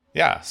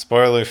 Yeah,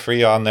 spoiler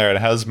free on there.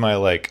 It has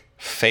my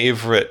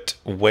favorite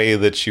way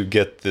that you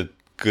get the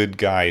good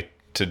guy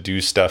to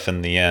do stuff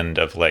in the end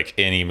of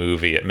any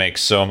movie. It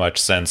makes so much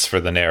sense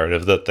for the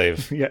narrative that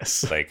they've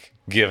yes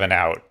given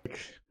out.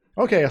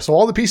 Okay, so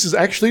all the pieces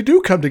actually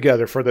do come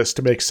together for this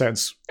to make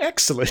sense.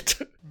 Excellent.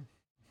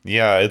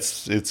 Yeah,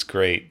 it's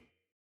great.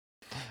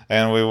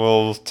 And we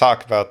will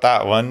talk about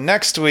that one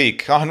next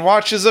week on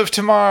Watches of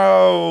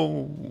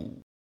Tomorrow.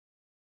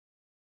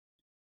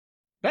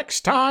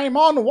 Next time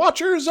on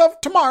Watchers of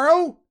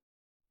Tomorrow,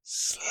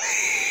 sleep.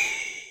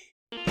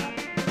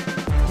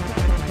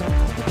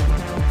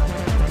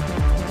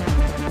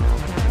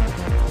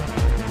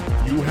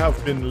 You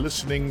have been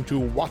listening to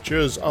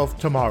Watchers of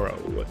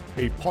Tomorrow,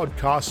 a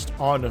podcast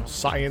on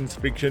science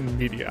fiction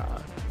media.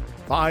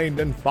 Find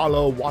and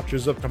follow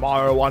Watchers of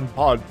Tomorrow on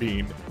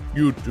Podbean,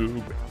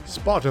 YouTube,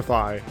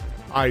 Spotify,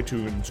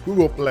 iTunes,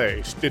 Google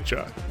Play,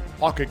 Stitcher,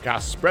 Pocket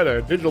Cast,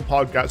 Spreader, Digital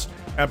Podcast,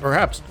 and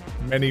perhaps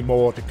many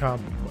more to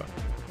come.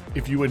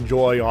 If you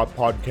enjoy our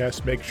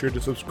podcast, make sure to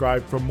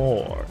subscribe for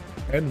more.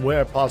 And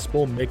where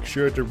possible, make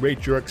sure to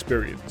rate your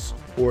experience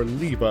or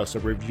leave us a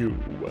review.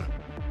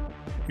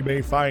 You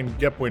may find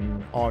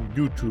Gepwin on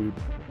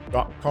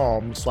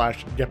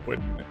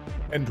youtube.com/Gepwin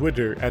and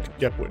Twitter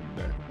 @Gepwin.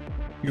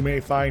 You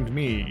may find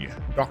me,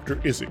 Dr.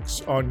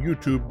 Isix, on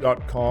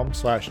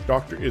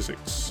youtube.com/Dr.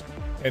 Isix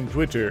and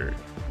Twitter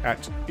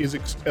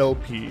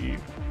 @IsixLP.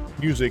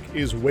 Music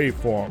is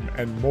Waveform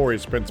and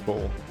Mori's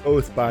Principle,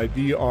 both by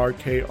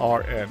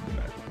DRKRN.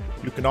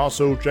 You can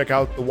also check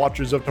out the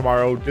Watchers of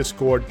Tomorrow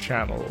Discord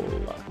channel.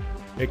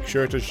 Make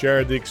sure to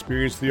share the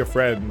experience with your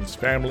friends,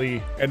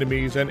 family,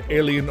 enemies, and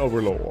alien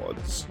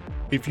overlords.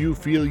 If you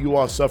feel you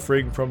are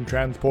suffering from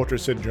transporter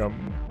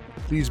syndrome,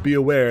 please be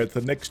aware that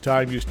the next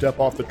time you step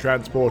off the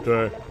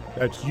transporter,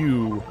 that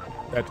you,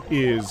 that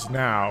is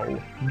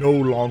now, no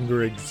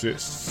longer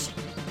exists.